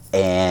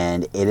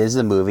 And it is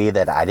a movie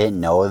that I didn't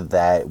know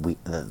that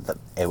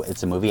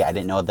it's a movie I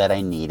didn't know that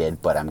I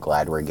needed, but I'm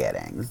glad we're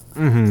getting.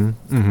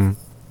 And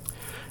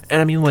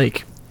I mean,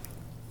 like,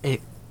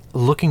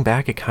 looking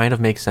back, it kind of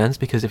makes sense,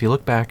 because if you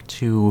look back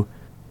to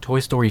Toy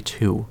Story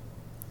 2,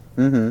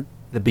 the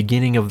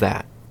beginning of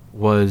that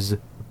was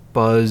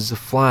Buzz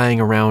flying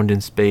around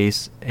in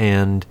space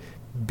and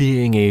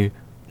being a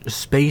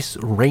space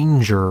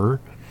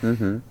ranger.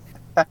 And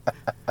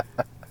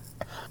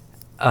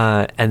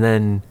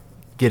then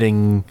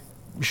getting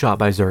shot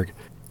by Zurg,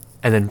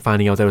 and then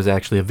finding out that it was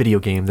actually a video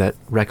game that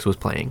Rex was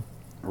playing.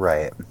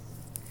 Right.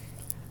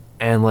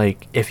 And,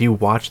 like, if you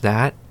watch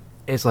that,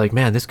 it's like,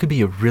 man, this could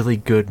be a really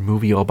good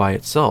movie all by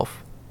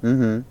itself.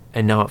 And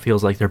now it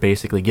feels like they're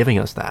basically giving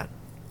us that.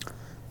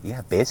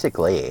 Yeah,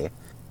 basically.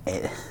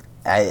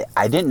 I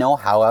didn't know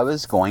how I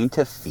was going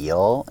to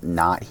feel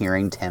not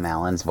hearing Tim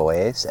Allen's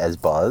voice as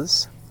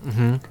Buzz.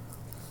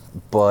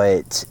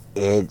 But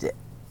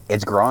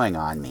it's growing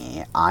on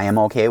me. I am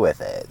okay with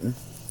it.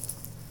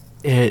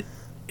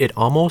 It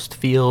almost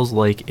feels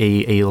like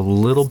a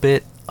little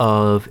bit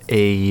of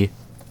a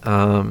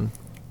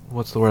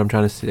what's the word I'm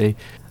trying to say?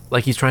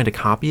 Like he's trying to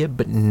copy it,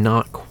 but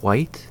not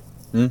quite.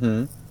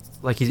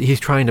 Like he's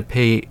trying to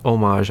pay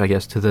homage, I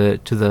guess, to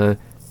the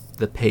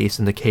pace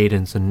and the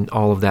cadence and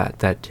all of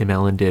that Tim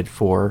Allen did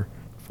for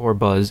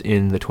Buzz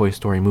in the Toy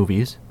Story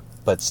movies.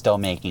 But still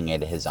making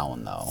it his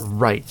own, though.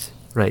 Right.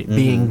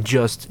 Being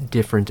just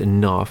different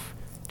enough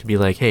to be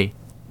like, hey,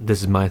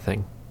 this is my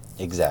thing.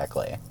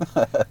 Exactly.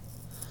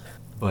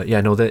 But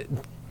yeah, no, that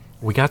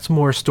we got some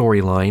more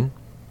storyline,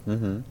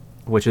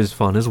 which is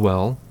fun as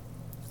well.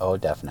 Oh,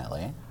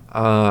 definitely.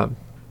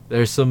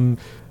 There's some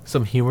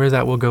humor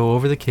that will go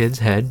over the kids'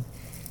 heads.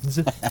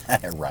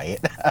 Right.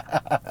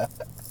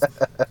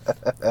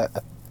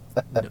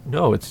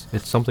 No, it's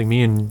something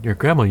me and your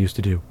grandma used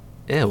to do.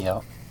 Ew.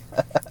 Yep.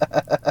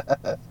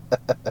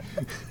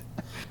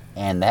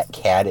 And that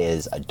cat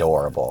is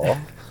adorable.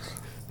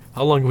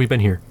 How long have we been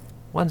here?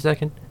 1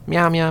 second.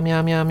 Meow meow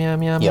meow meow meow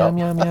meow meow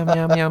meow meow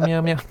meow meow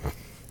meow meow.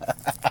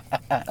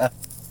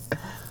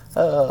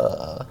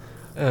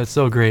 It's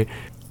so great.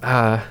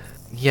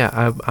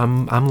 Yeah,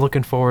 I'm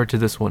looking forward to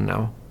this one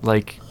now.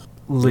 Like,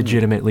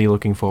 legitimately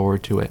looking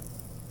forward to it.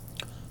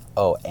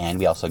 Oh, and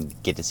we also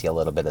get to see a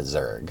little bit of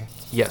Zurg.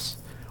 Yes,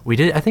 we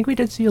did. I think we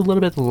did see a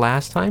little bit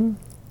last time.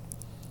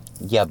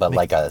 Yeah, but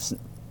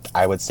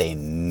I would say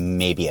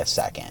maybe a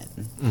second.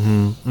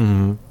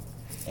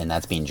 And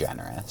that's being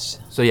generous.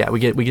 So yeah, we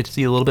get to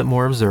see a little bit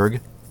more of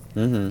Zurg.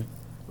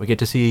 We get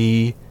to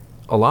see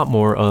a lot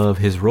more of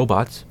his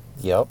robots.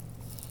 Yep.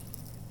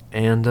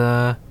 And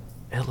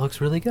it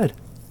looks really good.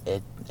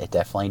 It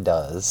definitely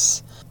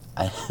does.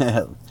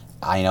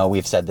 I know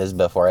we've said this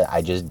before.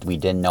 We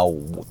didn't know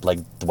like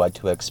what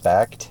to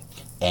expect,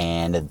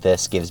 and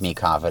this gives me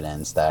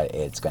confidence that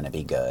it's going to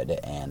be good,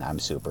 and I'm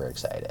super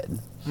excited.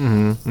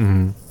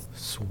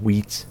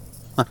 Sweet.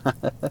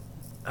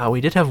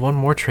 We did have one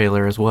more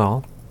trailer as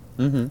well,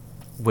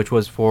 which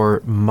was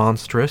for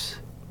Monstrous,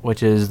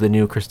 which is the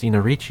new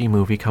Christina Ricci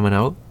movie coming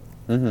out.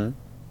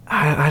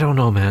 I don't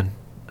know, man.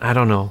 I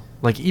don't know.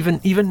 Like,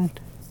 even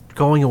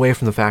going away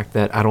from the fact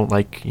that I don't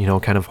like,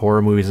 kind of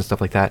horror movies and stuff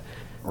like that,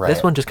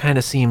 this one just kind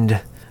of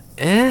seemed,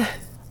 eh?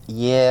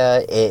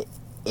 Yeah,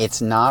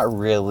 it's not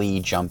really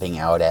jumping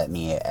out at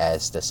me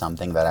as to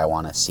something that I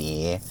want to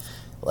see.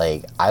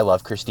 Like, I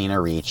love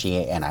Christina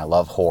Ricci and I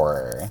love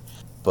horror,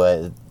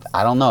 but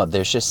I don't know.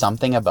 There's just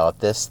something about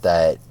this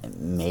that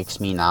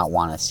makes me not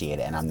want to see it,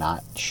 and I'm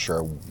not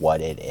sure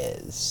what it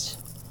is.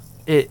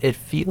 It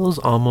feels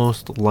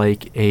almost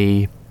like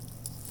a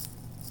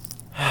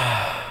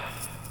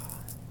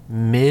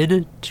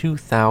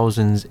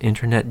mid-2000s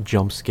internet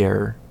jump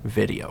scare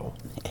video.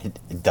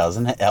 It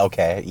doesn't it?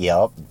 Okay,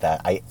 yep,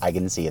 that I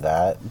can see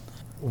that.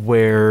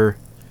 Where,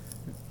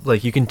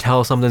 like, you can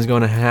tell something's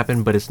going to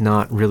happen, but it's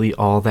not really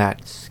all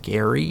that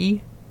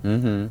scary.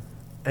 Mm-hmm.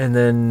 And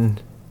then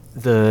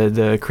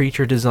the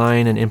creature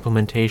design and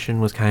implementation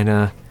was kind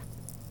of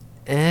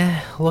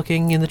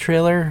looking in the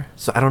trailer.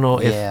 So I don't know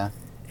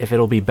if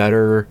it'll be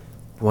better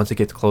once it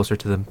gets closer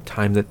to the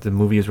time that the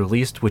movie is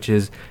released, which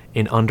is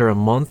in under a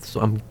month.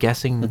 So I'm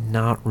guessing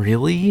not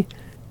really.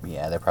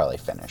 Yeah, they're probably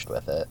finished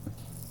with it.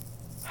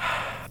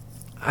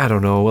 I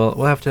don't know.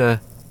 We'll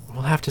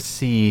have to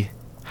see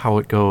how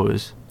it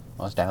goes.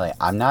 Most definitely.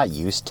 I'm not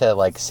used to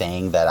like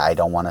saying that I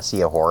don't want to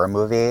see a horror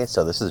movie,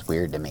 so this is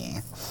weird to me.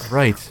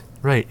 Right,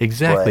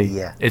 exactly. But,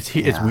 yeah,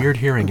 it's weird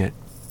hearing it.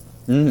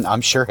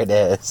 I'm sure it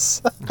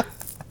is.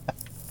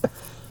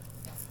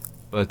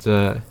 But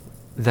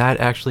that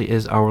actually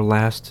is our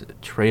last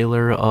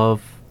trailer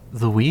of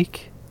the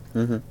week.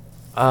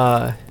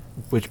 Mm-hmm.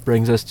 Which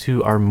brings us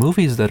to our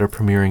movies that are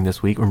premiering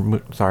this week.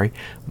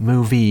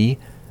 Movie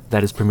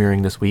that is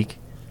premiering this week.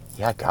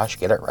 Yeah, gosh,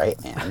 get it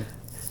right, man.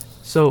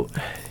 So,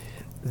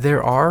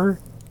 there are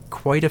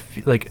quite a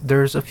few,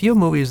 there's a few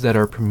movies that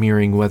are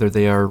premiering, whether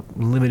they are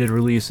limited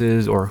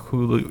releases or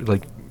Hulu,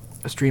 like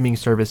streaming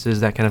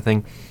services, that kind of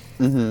thing.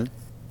 Mm-hmm.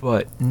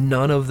 But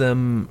none of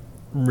them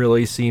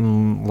really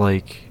seem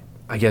like,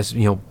 I guess,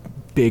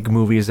 big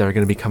movies that are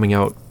going to be coming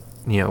out,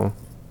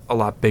 a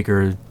lot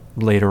bigger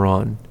later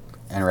on.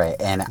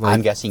 And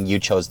I'm guessing you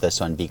chose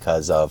this one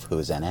because of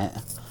who's in it.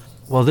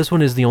 Well, this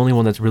one is the only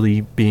one that's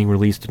really being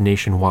released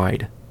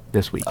nationwide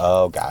this week.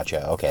 Oh,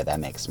 gotcha. Okay, that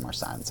makes more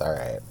sense. All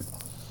right.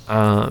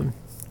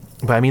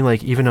 But I mean,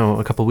 even though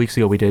a couple of weeks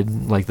ago we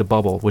did The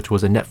Bubble, which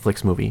was a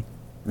Netflix movie.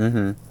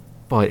 Mm-hmm.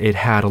 But it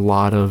had a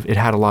lot of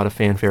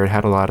fanfare. It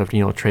had a lot of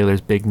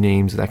trailers, big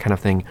names, that kind of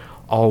thing,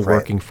 all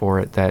working for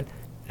it that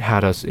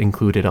had us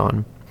included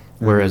on.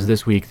 Whereas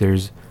this week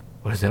there's,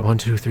 what is that? 1,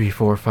 2, 3,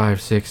 4,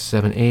 5, 6,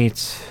 7,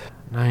 8,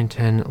 9,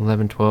 10,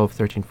 11, 12,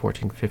 13,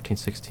 14, 15,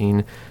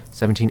 16,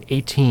 17,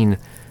 18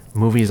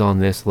 movies on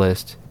this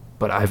list,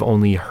 but I've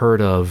only heard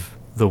of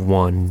the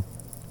one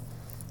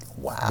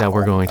that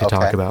we're going to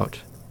talk about.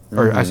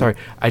 Or, sorry,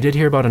 I did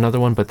hear about another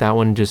one, but that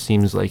one just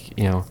seems like,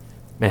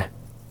 meh.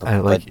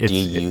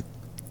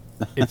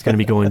 It's going to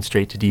be going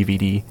straight to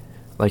DVD.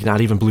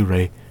 Not even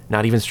Blu-ray,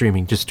 not even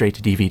streaming, just straight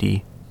to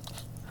DVD.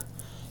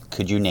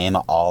 Could you name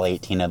all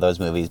 18 of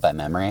those movies by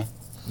memory?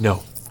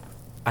 No,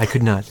 I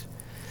could not.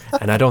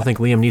 And I don't think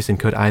Liam Neeson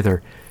could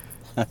either.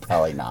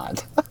 Probably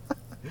not.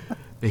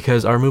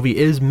 Because our movie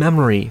is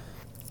Memory,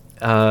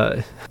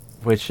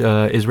 which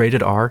is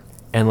rated R,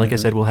 and I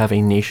said, we'll have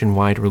a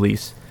nationwide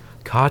release.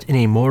 Caught in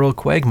a moral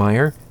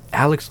quagmire,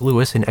 Alex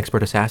Lewis, an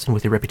expert assassin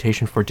with a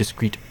reputation for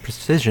discreet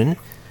precision,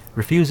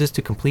 refuses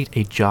to complete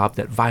a job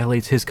that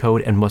violates his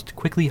code and must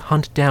quickly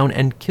hunt down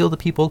and kill the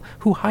people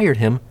who hired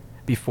him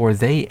before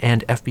they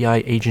and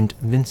FBI agent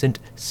Vincent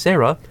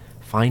Serra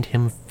find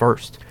him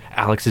first.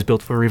 Alex is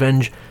built for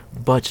revenge,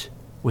 but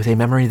with a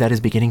memory that is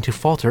beginning to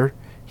falter,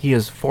 he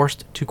is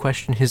forced to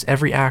question his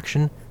every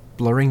action,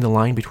 blurring the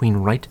line between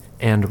right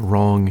and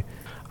wrong.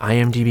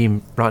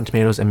 IMDb, Rotten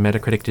Tomatoes, and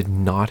Metacritic did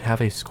not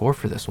have a score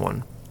for this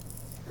one.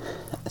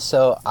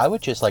 So I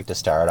would just like to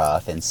start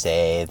off and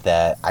say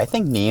that I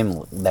think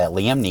Liam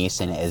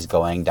Neeson is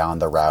going down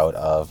the route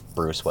of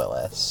Bruce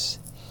Willis,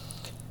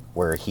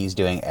 where he's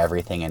doing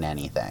everything and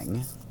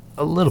anything.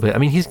 A little bit. I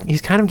mean,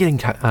 he's kind of getting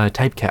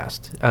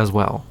typecast as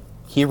well.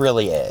 He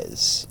really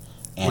is.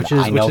 And which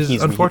is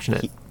he's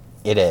unfortunate.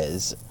 It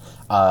is.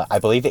 I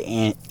believe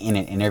in an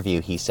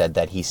interview he said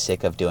that he's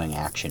sick of doing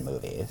action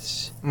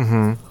movies.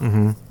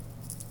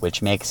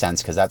 Which makes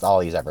sense because that's all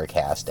he's ever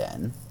cast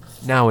in.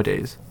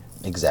 Nowadays.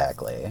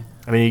 Exactly.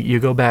 I mean, you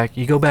go back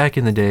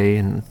in the day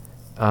and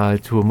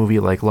to a movie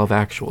like Love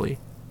Actually.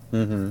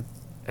 And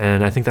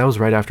I think that was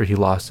right after he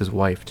lost his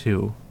wife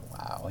too.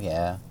 Wow,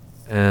 yeah.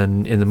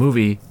 And in the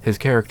movie, his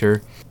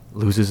character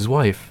loses his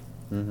wife.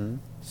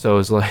 So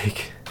it's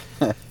like,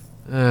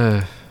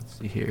 let's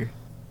see here.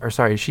 Or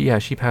sorry,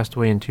 she passed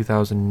away in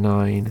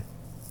 2009.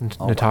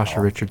 Natasha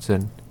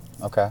Richardson.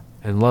 Okay.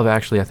 And Love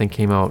Actually, I think,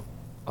 came out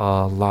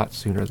a lot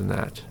sooner than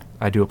that.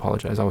 I do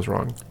apologize, I was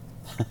wrong.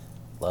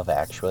 Love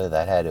Actually,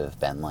 that had to have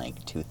been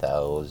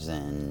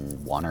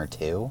 2001 or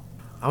 2?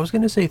 I was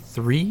going to say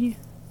 3?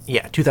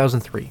 Yeah,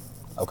 2003.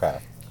 Okay.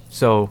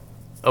 So,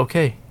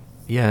 okay.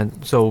 Yeah,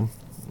 so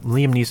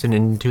Liam Neeson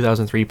in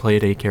 2003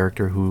 played a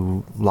character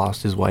who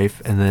lost his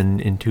wife, and then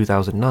in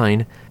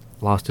 2009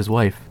 lost his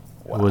wife,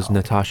 who was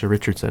Natasha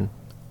Richardson.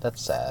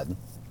 That's sad.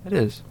 It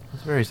is.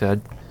 It's very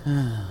sad.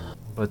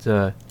 But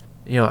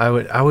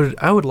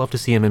I would love to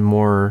see him in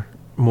more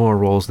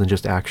roles than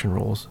just action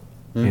roles.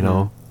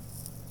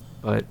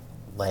 But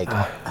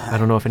I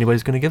don't know if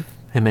anybody's going to give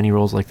him any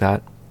roles like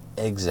that.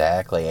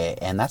 Exactly,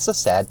 and that's the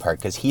sad part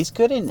because he's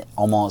good in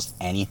almost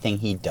anything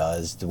he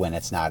does when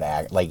it's not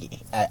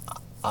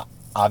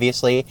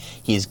obviously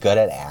he's good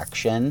at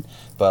action,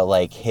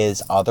 but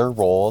his other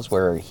roles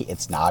where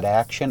it's not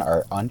action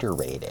are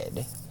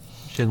underrated.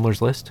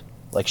 Schindler's List.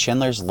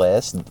 Schindler's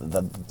List,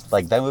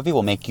 that movie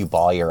will make you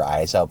bawl your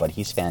eyes out, but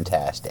he's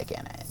fantastic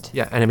in it.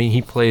 Yeah, and I mean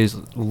he plays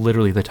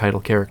literally the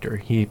title character.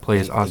 He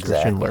plays Oscar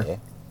Schindler.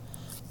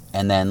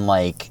 And then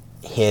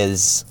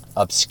his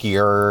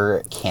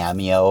obscure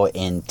cameo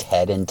in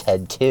Ted and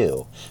Ted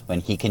 2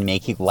 when he can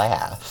make you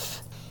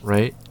laugh.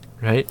 Right.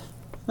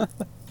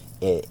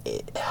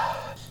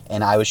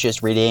 And I was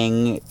just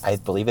reading, I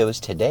believe it was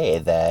today,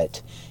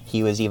 that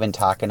he was even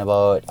talking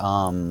about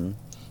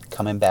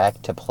coming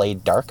back to play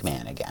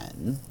Darkman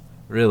again.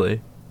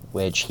 Really?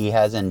 Which he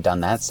hasn't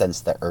done that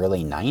since the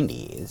early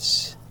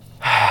 90s.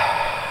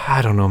 I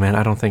don't know, man.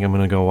 I don't think I'm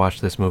going to go watch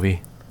this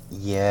movie.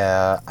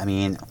 Yeah, I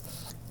mean,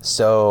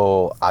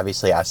 so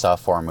obviously I saw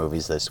 4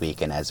 movies this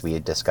week, and as we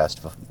had discussed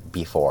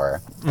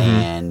before,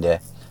 and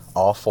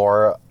all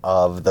 4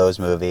 of those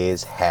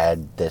movies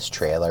had this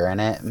trailer in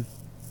it.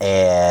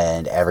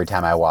 And every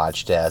time I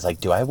watched it, I was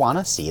like, do I want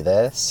to see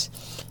this?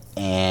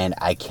 And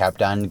I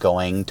kept on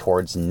going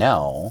towards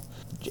no.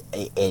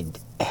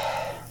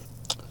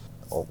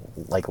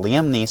 Like,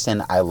 Liam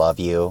Neeson, I love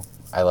you.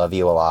 I love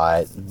you a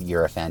lot.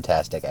 You're a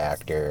fantastic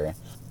actor.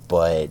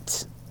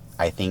 But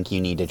I think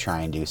you need to try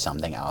and do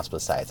something else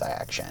besides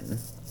action.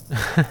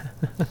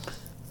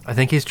 I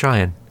think he's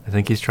trying.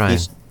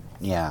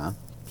 Yeah.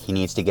 He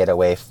needs to get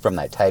away from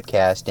that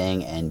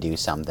typecasting and do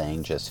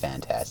something just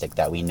fantastic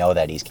that we know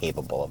that he's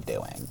capable of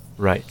doing.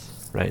 Right.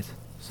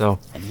 So.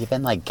 And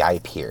even like Guy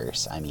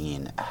Pearce, I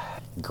mean,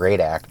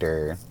 great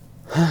actor.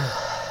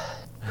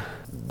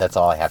 That's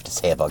all I have to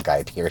say about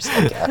Guy Pearce,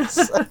 I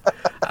guess.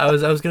 I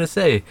was gonna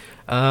say,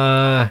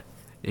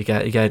 you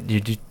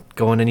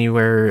going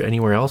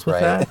anywhere else with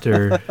that,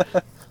 or?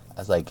 I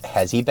was like,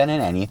 has he been in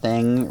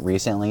anything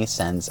recently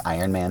since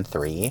Iron Man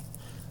 3?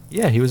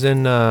 Yeah, he was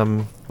in,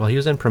 he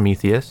was in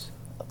Prometheus.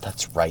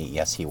 That's right,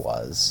 yes he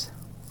was.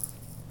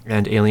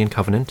 And Alien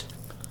Covenant.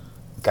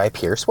 Guy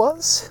Pearce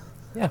was?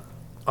 Yeah,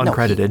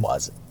 uncredited. No, he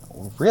was.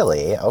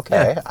 Really?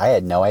 Okay, yeah. I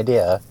had no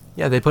idea.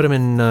 Yeah, they put him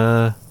in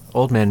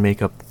old man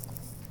makeup.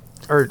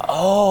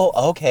 Oh,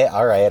 okay,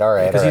 all right.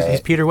 Because he's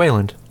Peter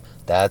Wayland.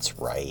 That's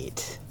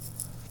right.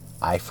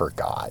 I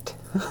forgot.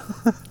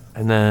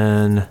 And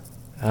then,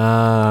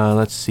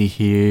 let's see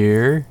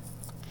here.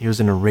 He was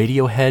in a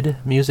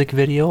Radiohead music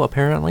video,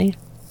 apparently,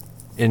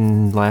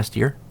 in last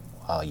year.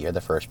 Wow, you're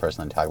the first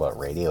person to talk about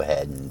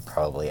Radiohead in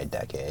probably a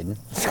decade.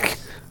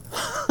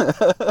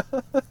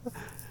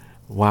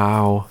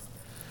 Wow.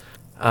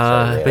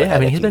 But yeah, I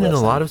mean, he's been in a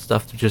lot of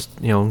stuff, just,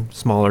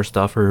 smaller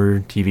stuff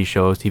or TV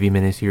shows, TV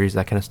miniseries,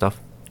 that kind of stuff.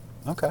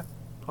 Okay.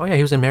 Oh yeah,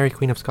 he was in Mary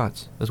Queen of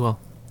Scots as well,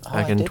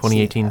 back in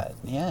 2018.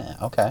 Yeah,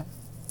 okay.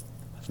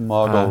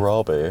 Margot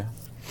Robbie.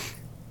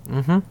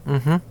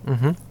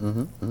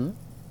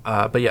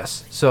 But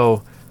yes,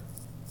 so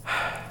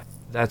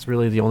that's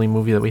really the only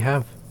movie that we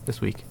have this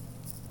week.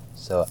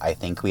 So I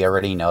think we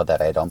already know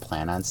that I don't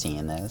plan on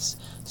seeing this.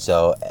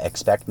 So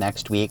expect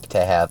next week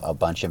to have a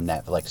bunch of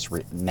Netflix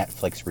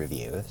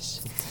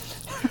reviews.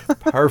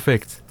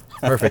 Perfect.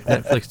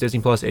 Netflix,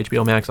 Disney Plus,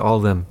 HBO Max, all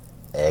of them.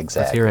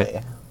 Exactly. Let's hear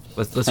it.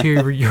 Let's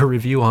hear your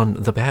review on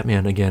The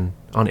Batman again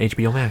on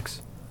HBO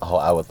Max. Oh,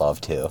 I would love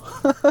to.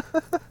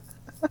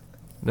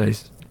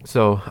 Nice.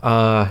 So,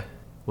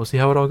 we'll see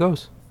how it all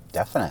goes.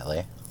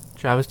 Definitely.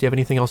 Travis, do you have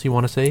anything else you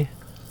want to say?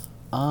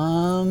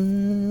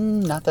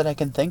 Not that I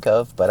can think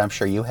of, but I'm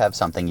sure you have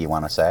something you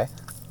want to say.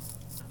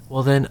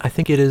 Well then, I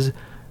think it is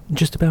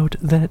just about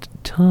that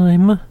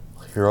time.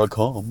 Here it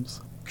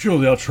comes.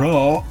 Julia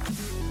Shaw.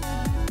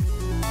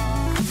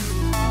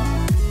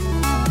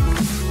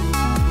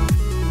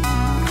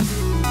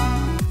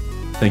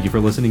 Thank you for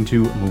listening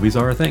to Movies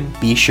Are a Thing.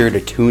 Be sure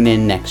to tune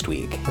in next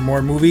week for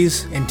more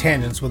movies and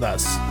tangents with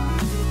us.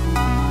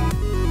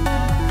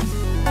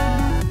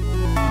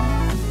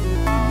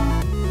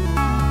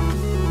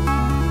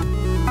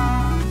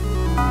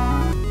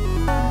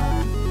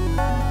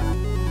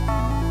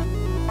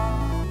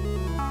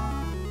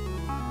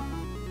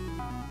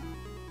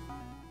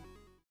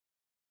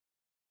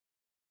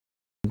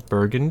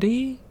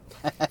 Burgundy?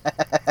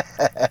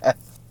 That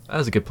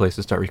was a good place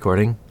to start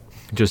recording.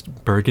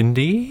 Just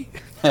Burgundy?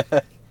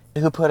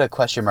 Who put a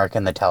question mark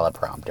in the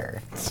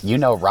teleprompter? You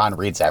know Ron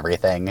reads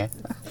everything.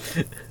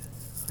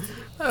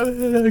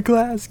 A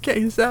glass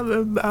case of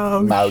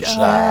emotions.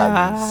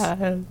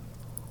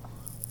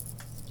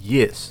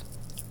 Yes.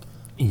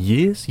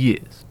 Yes,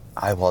 yes.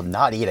 I will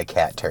not eat a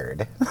cat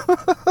turd.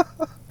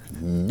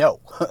 No.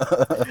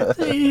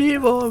 The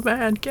evil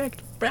man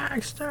kicked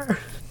Baxter.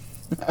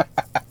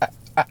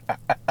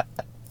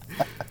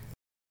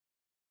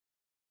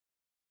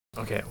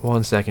 Okay,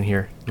 1 second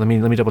here. Let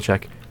me double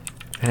check.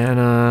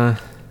 Panasonic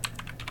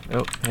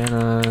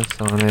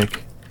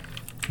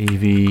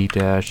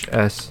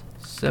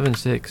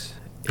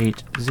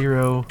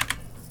PV-S7680.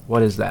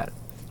 What is that?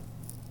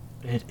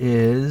 It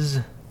is...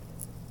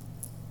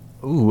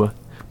 Ooh,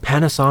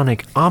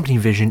 Panasonic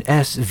OmniVision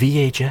S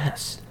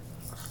VHS.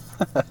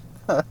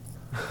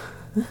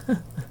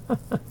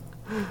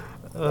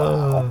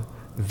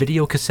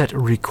 Video cassette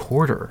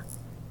recorder.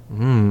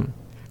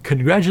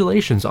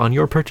 Congratulations on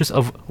your purchase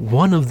of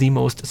one of the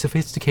most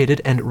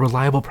sophisticated and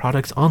reliable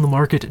products on the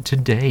market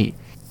today.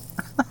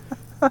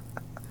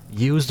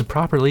 Used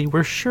properly,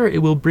 we're sure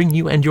it will bring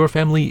you and your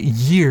family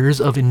years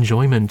of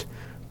enjoyment.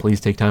 Please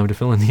take time to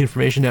fill in the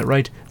information at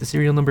right. The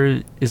serial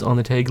number is on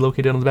the tag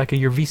located on the back of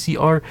your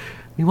VCR.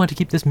 We want to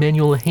keep this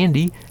manual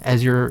handy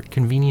as your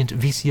convenient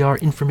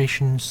VCR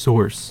information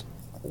source.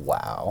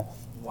 Wow.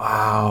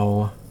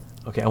 Wow.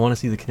 Okay, I want to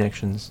see the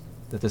connections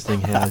that this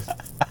thing has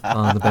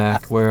on the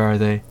back. Where are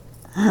they?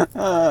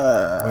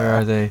 Where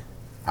are they?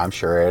 I'm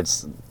sure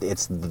it's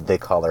the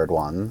colored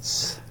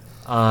ones.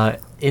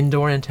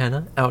 Indoor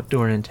antenna,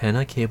 outdoor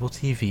antenna, cable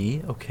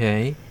TV.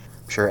 Okay.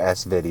 I'm sure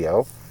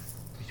S-video.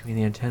 Between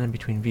the antenna,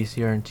 between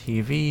VCR and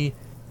TV.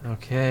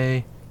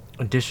 Okay.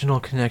 Additional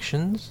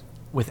connections.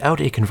 Without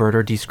a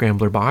converter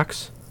descrambler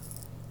box.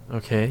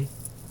 Okay.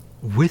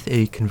 With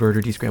a converter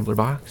descrambler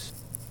box.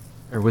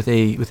 Or with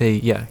a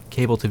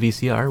cable to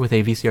VCR, with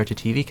a VCR to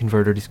TV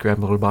converter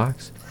descrambler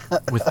box.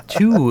 With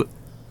 2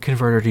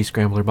 converter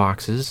descrambler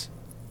boxes.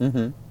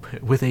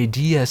 Mm-hmm. With a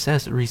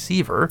DSS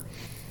receiver.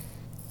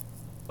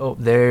 Oh,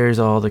 there's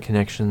all the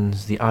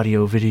connections. The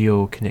audio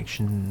video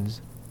connections.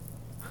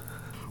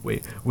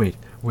 Wait.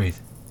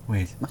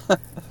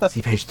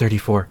 See page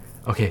 34.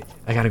 Okay,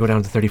 I gotta go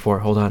down to 34.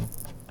 Hold on.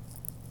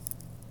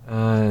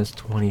 It's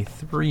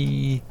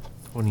 23,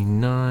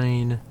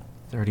 29,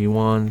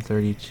 31,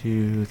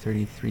 32,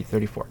 33,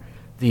 34.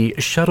 The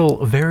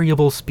shuttle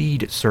variable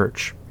speed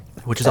search,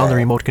 which is on the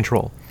remote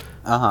control.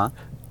 Uh-huh.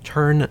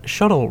 Turn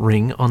shuttle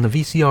ring on the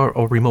VCR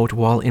or remote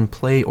while in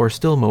play or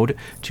still mode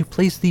to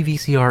place the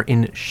VCR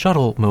in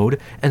shuttle mode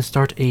and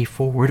start a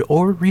forward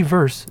or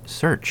reverse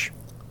search.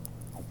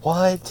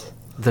 What?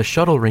 The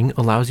shuttle ring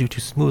allows you to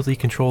smoothly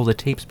control the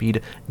tape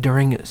speed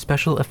during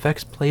special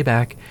effects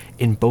playback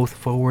in both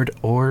forward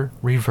or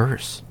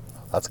reverse.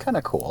 That's kind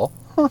of cool.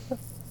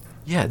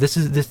 Yeah, this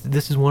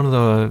is one of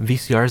the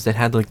VCRs that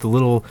had like the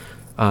little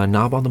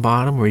knob on the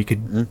bottom where you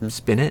could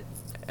spin it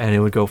and it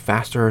would go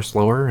faster or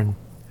slower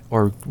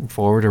or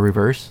forward or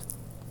reverse.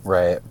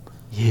 Right.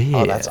 Yeah.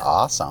 Oh, that's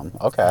awesome.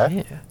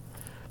 Okay.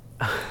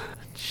 Yeah.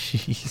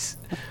 Jeez.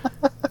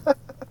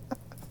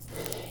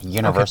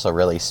 Universal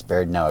really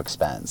spared no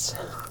expense.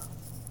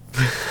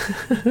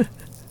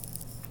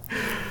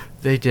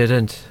 They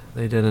didn't.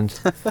 They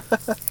didn't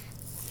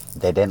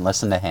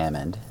listen to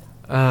Hammond.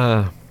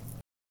 Uh.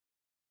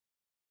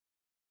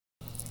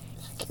 I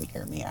can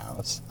hear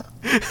meows.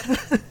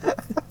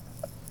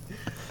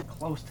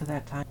 Close to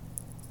that time.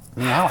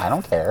 Meow, I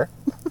don't care.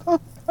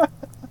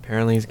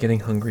 Apparently he's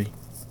getting hungry.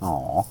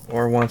 Aw.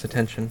 Or wants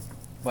attention.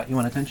 What, you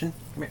want attention?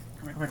 Come here.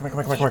 Come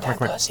here.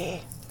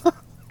 Pussy.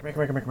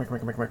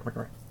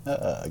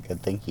 Good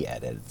thing he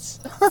edits.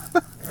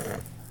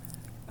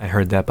 I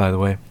heard that, by the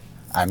way.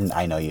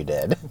 I know you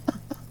did.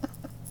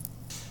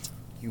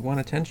 You want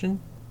attention?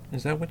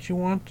 Is that what you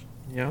want?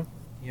 Yeah?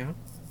 Yeah?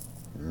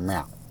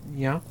 Meow.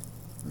 Yeah?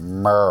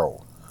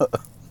 Meow.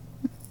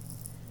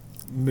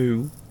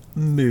 Moo.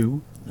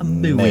 Moo. A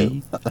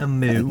mooey. A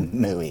moo.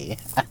 Mooey.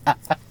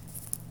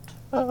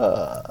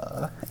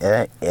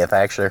 If I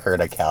actually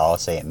heard a cow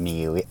say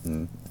mooey,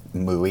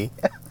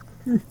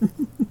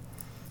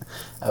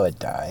 I would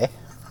die.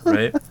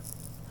 Right?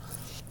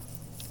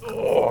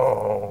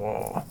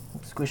 Oh.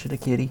 Squish it a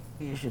kitty.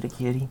 Squish it a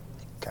kitty.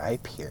 Guy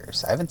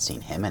Pearce. I haven't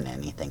seen him in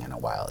anything in a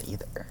while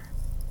either.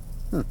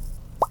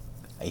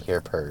 I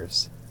hear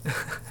purrs.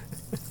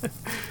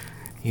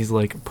 He's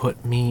like,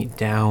 put me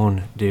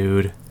down,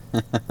 dude.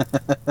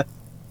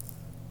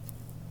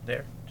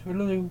 There.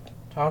 Toodaloo.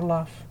 Toddle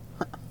off.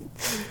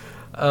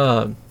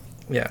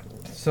 Yeah.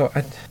 So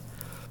I...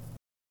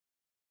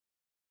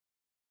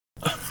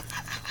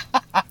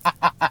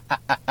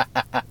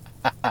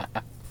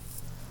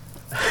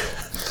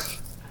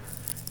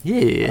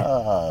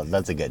 Yeah.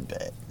 That's a good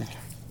bit.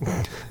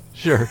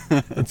 Sure.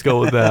 Let's go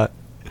with that.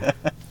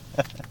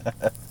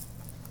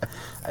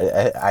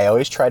 I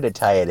always try to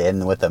tie it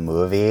in with a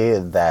movie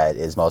that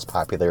is most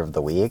popular of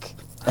the week.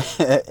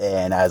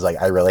 And I was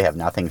like, I really have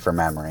nothing for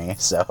memory,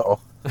 so...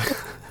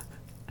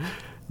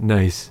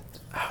 Nice.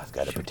 I've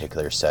got a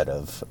particular set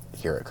of...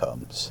 Here it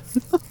comes.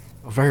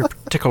 A very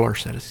particular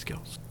set of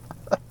skills.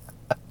 I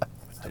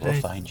will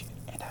find you,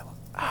 and I will...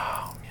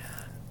 Oh,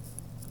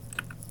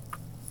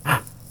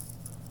 man.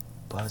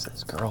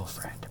 Buzz's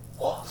girlfriend,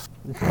 Wolf.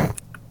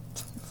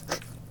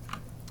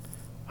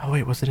 Oh,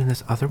 wait, was it in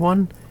this other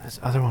one? This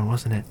other one,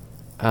 wasn't it?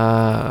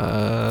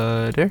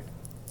 There?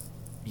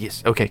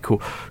 Yes, okay, cool.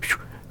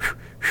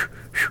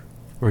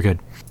 We're good.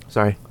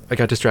 Sorry, I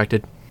got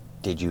distracted.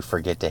 Did you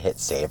forget to hit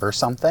save or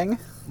something?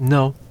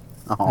 No.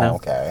 Oh, No.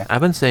 okay.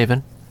 I've been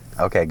saving.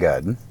 Okay,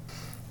 good.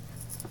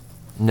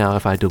 Now,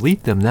 if I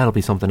delete them, that'll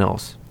be something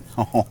else.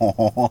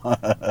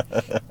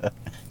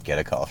 Get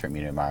a call from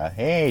you tomorrow.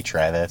 Hey,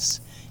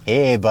 Travis.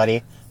 Hey,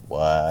 buddy.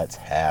 What's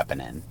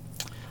happening?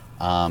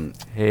 Hey, I'm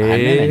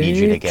gonna need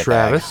you to get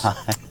Travis. back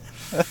on.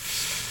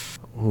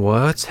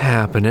 What's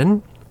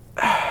happening?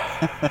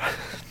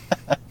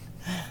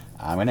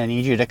 I'm gonna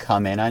need you to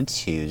come in on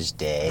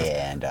Tuesday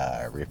and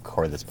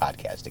record this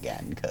podcast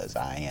again because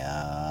I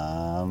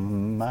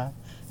am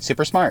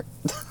super smart.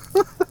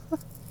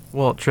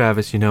 Well,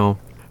 Travis,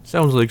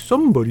 sounds like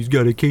somebody's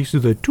got a case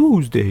of the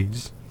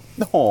Tuesdays.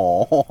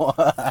 Oh,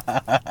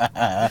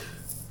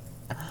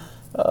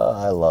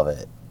 I love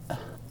it.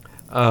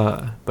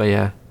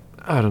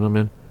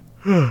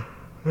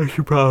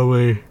 should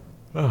probably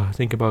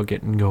think about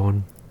getting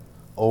going.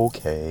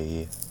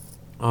 Okay.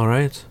 All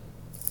right.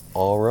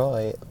 All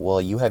right.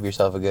 Well, you have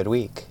yourself a good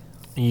week.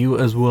 You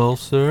as well,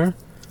 sir.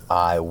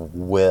 I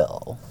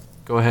will.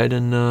 Go ahead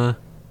and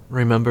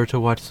remember to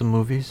watch some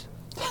movies.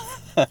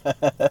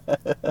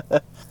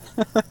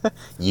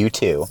 You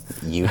too.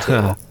 You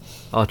too.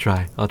 I'll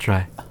try. All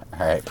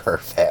right.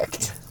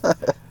 Perfect. All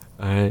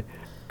right.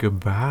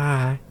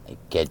 Goodbye.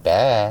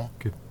 Goodbye.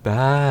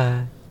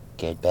 Goodbye.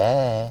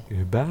 Goodbye.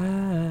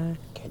 Goodbye.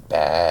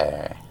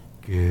 Goodbye.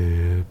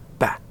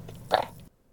 Goodbye.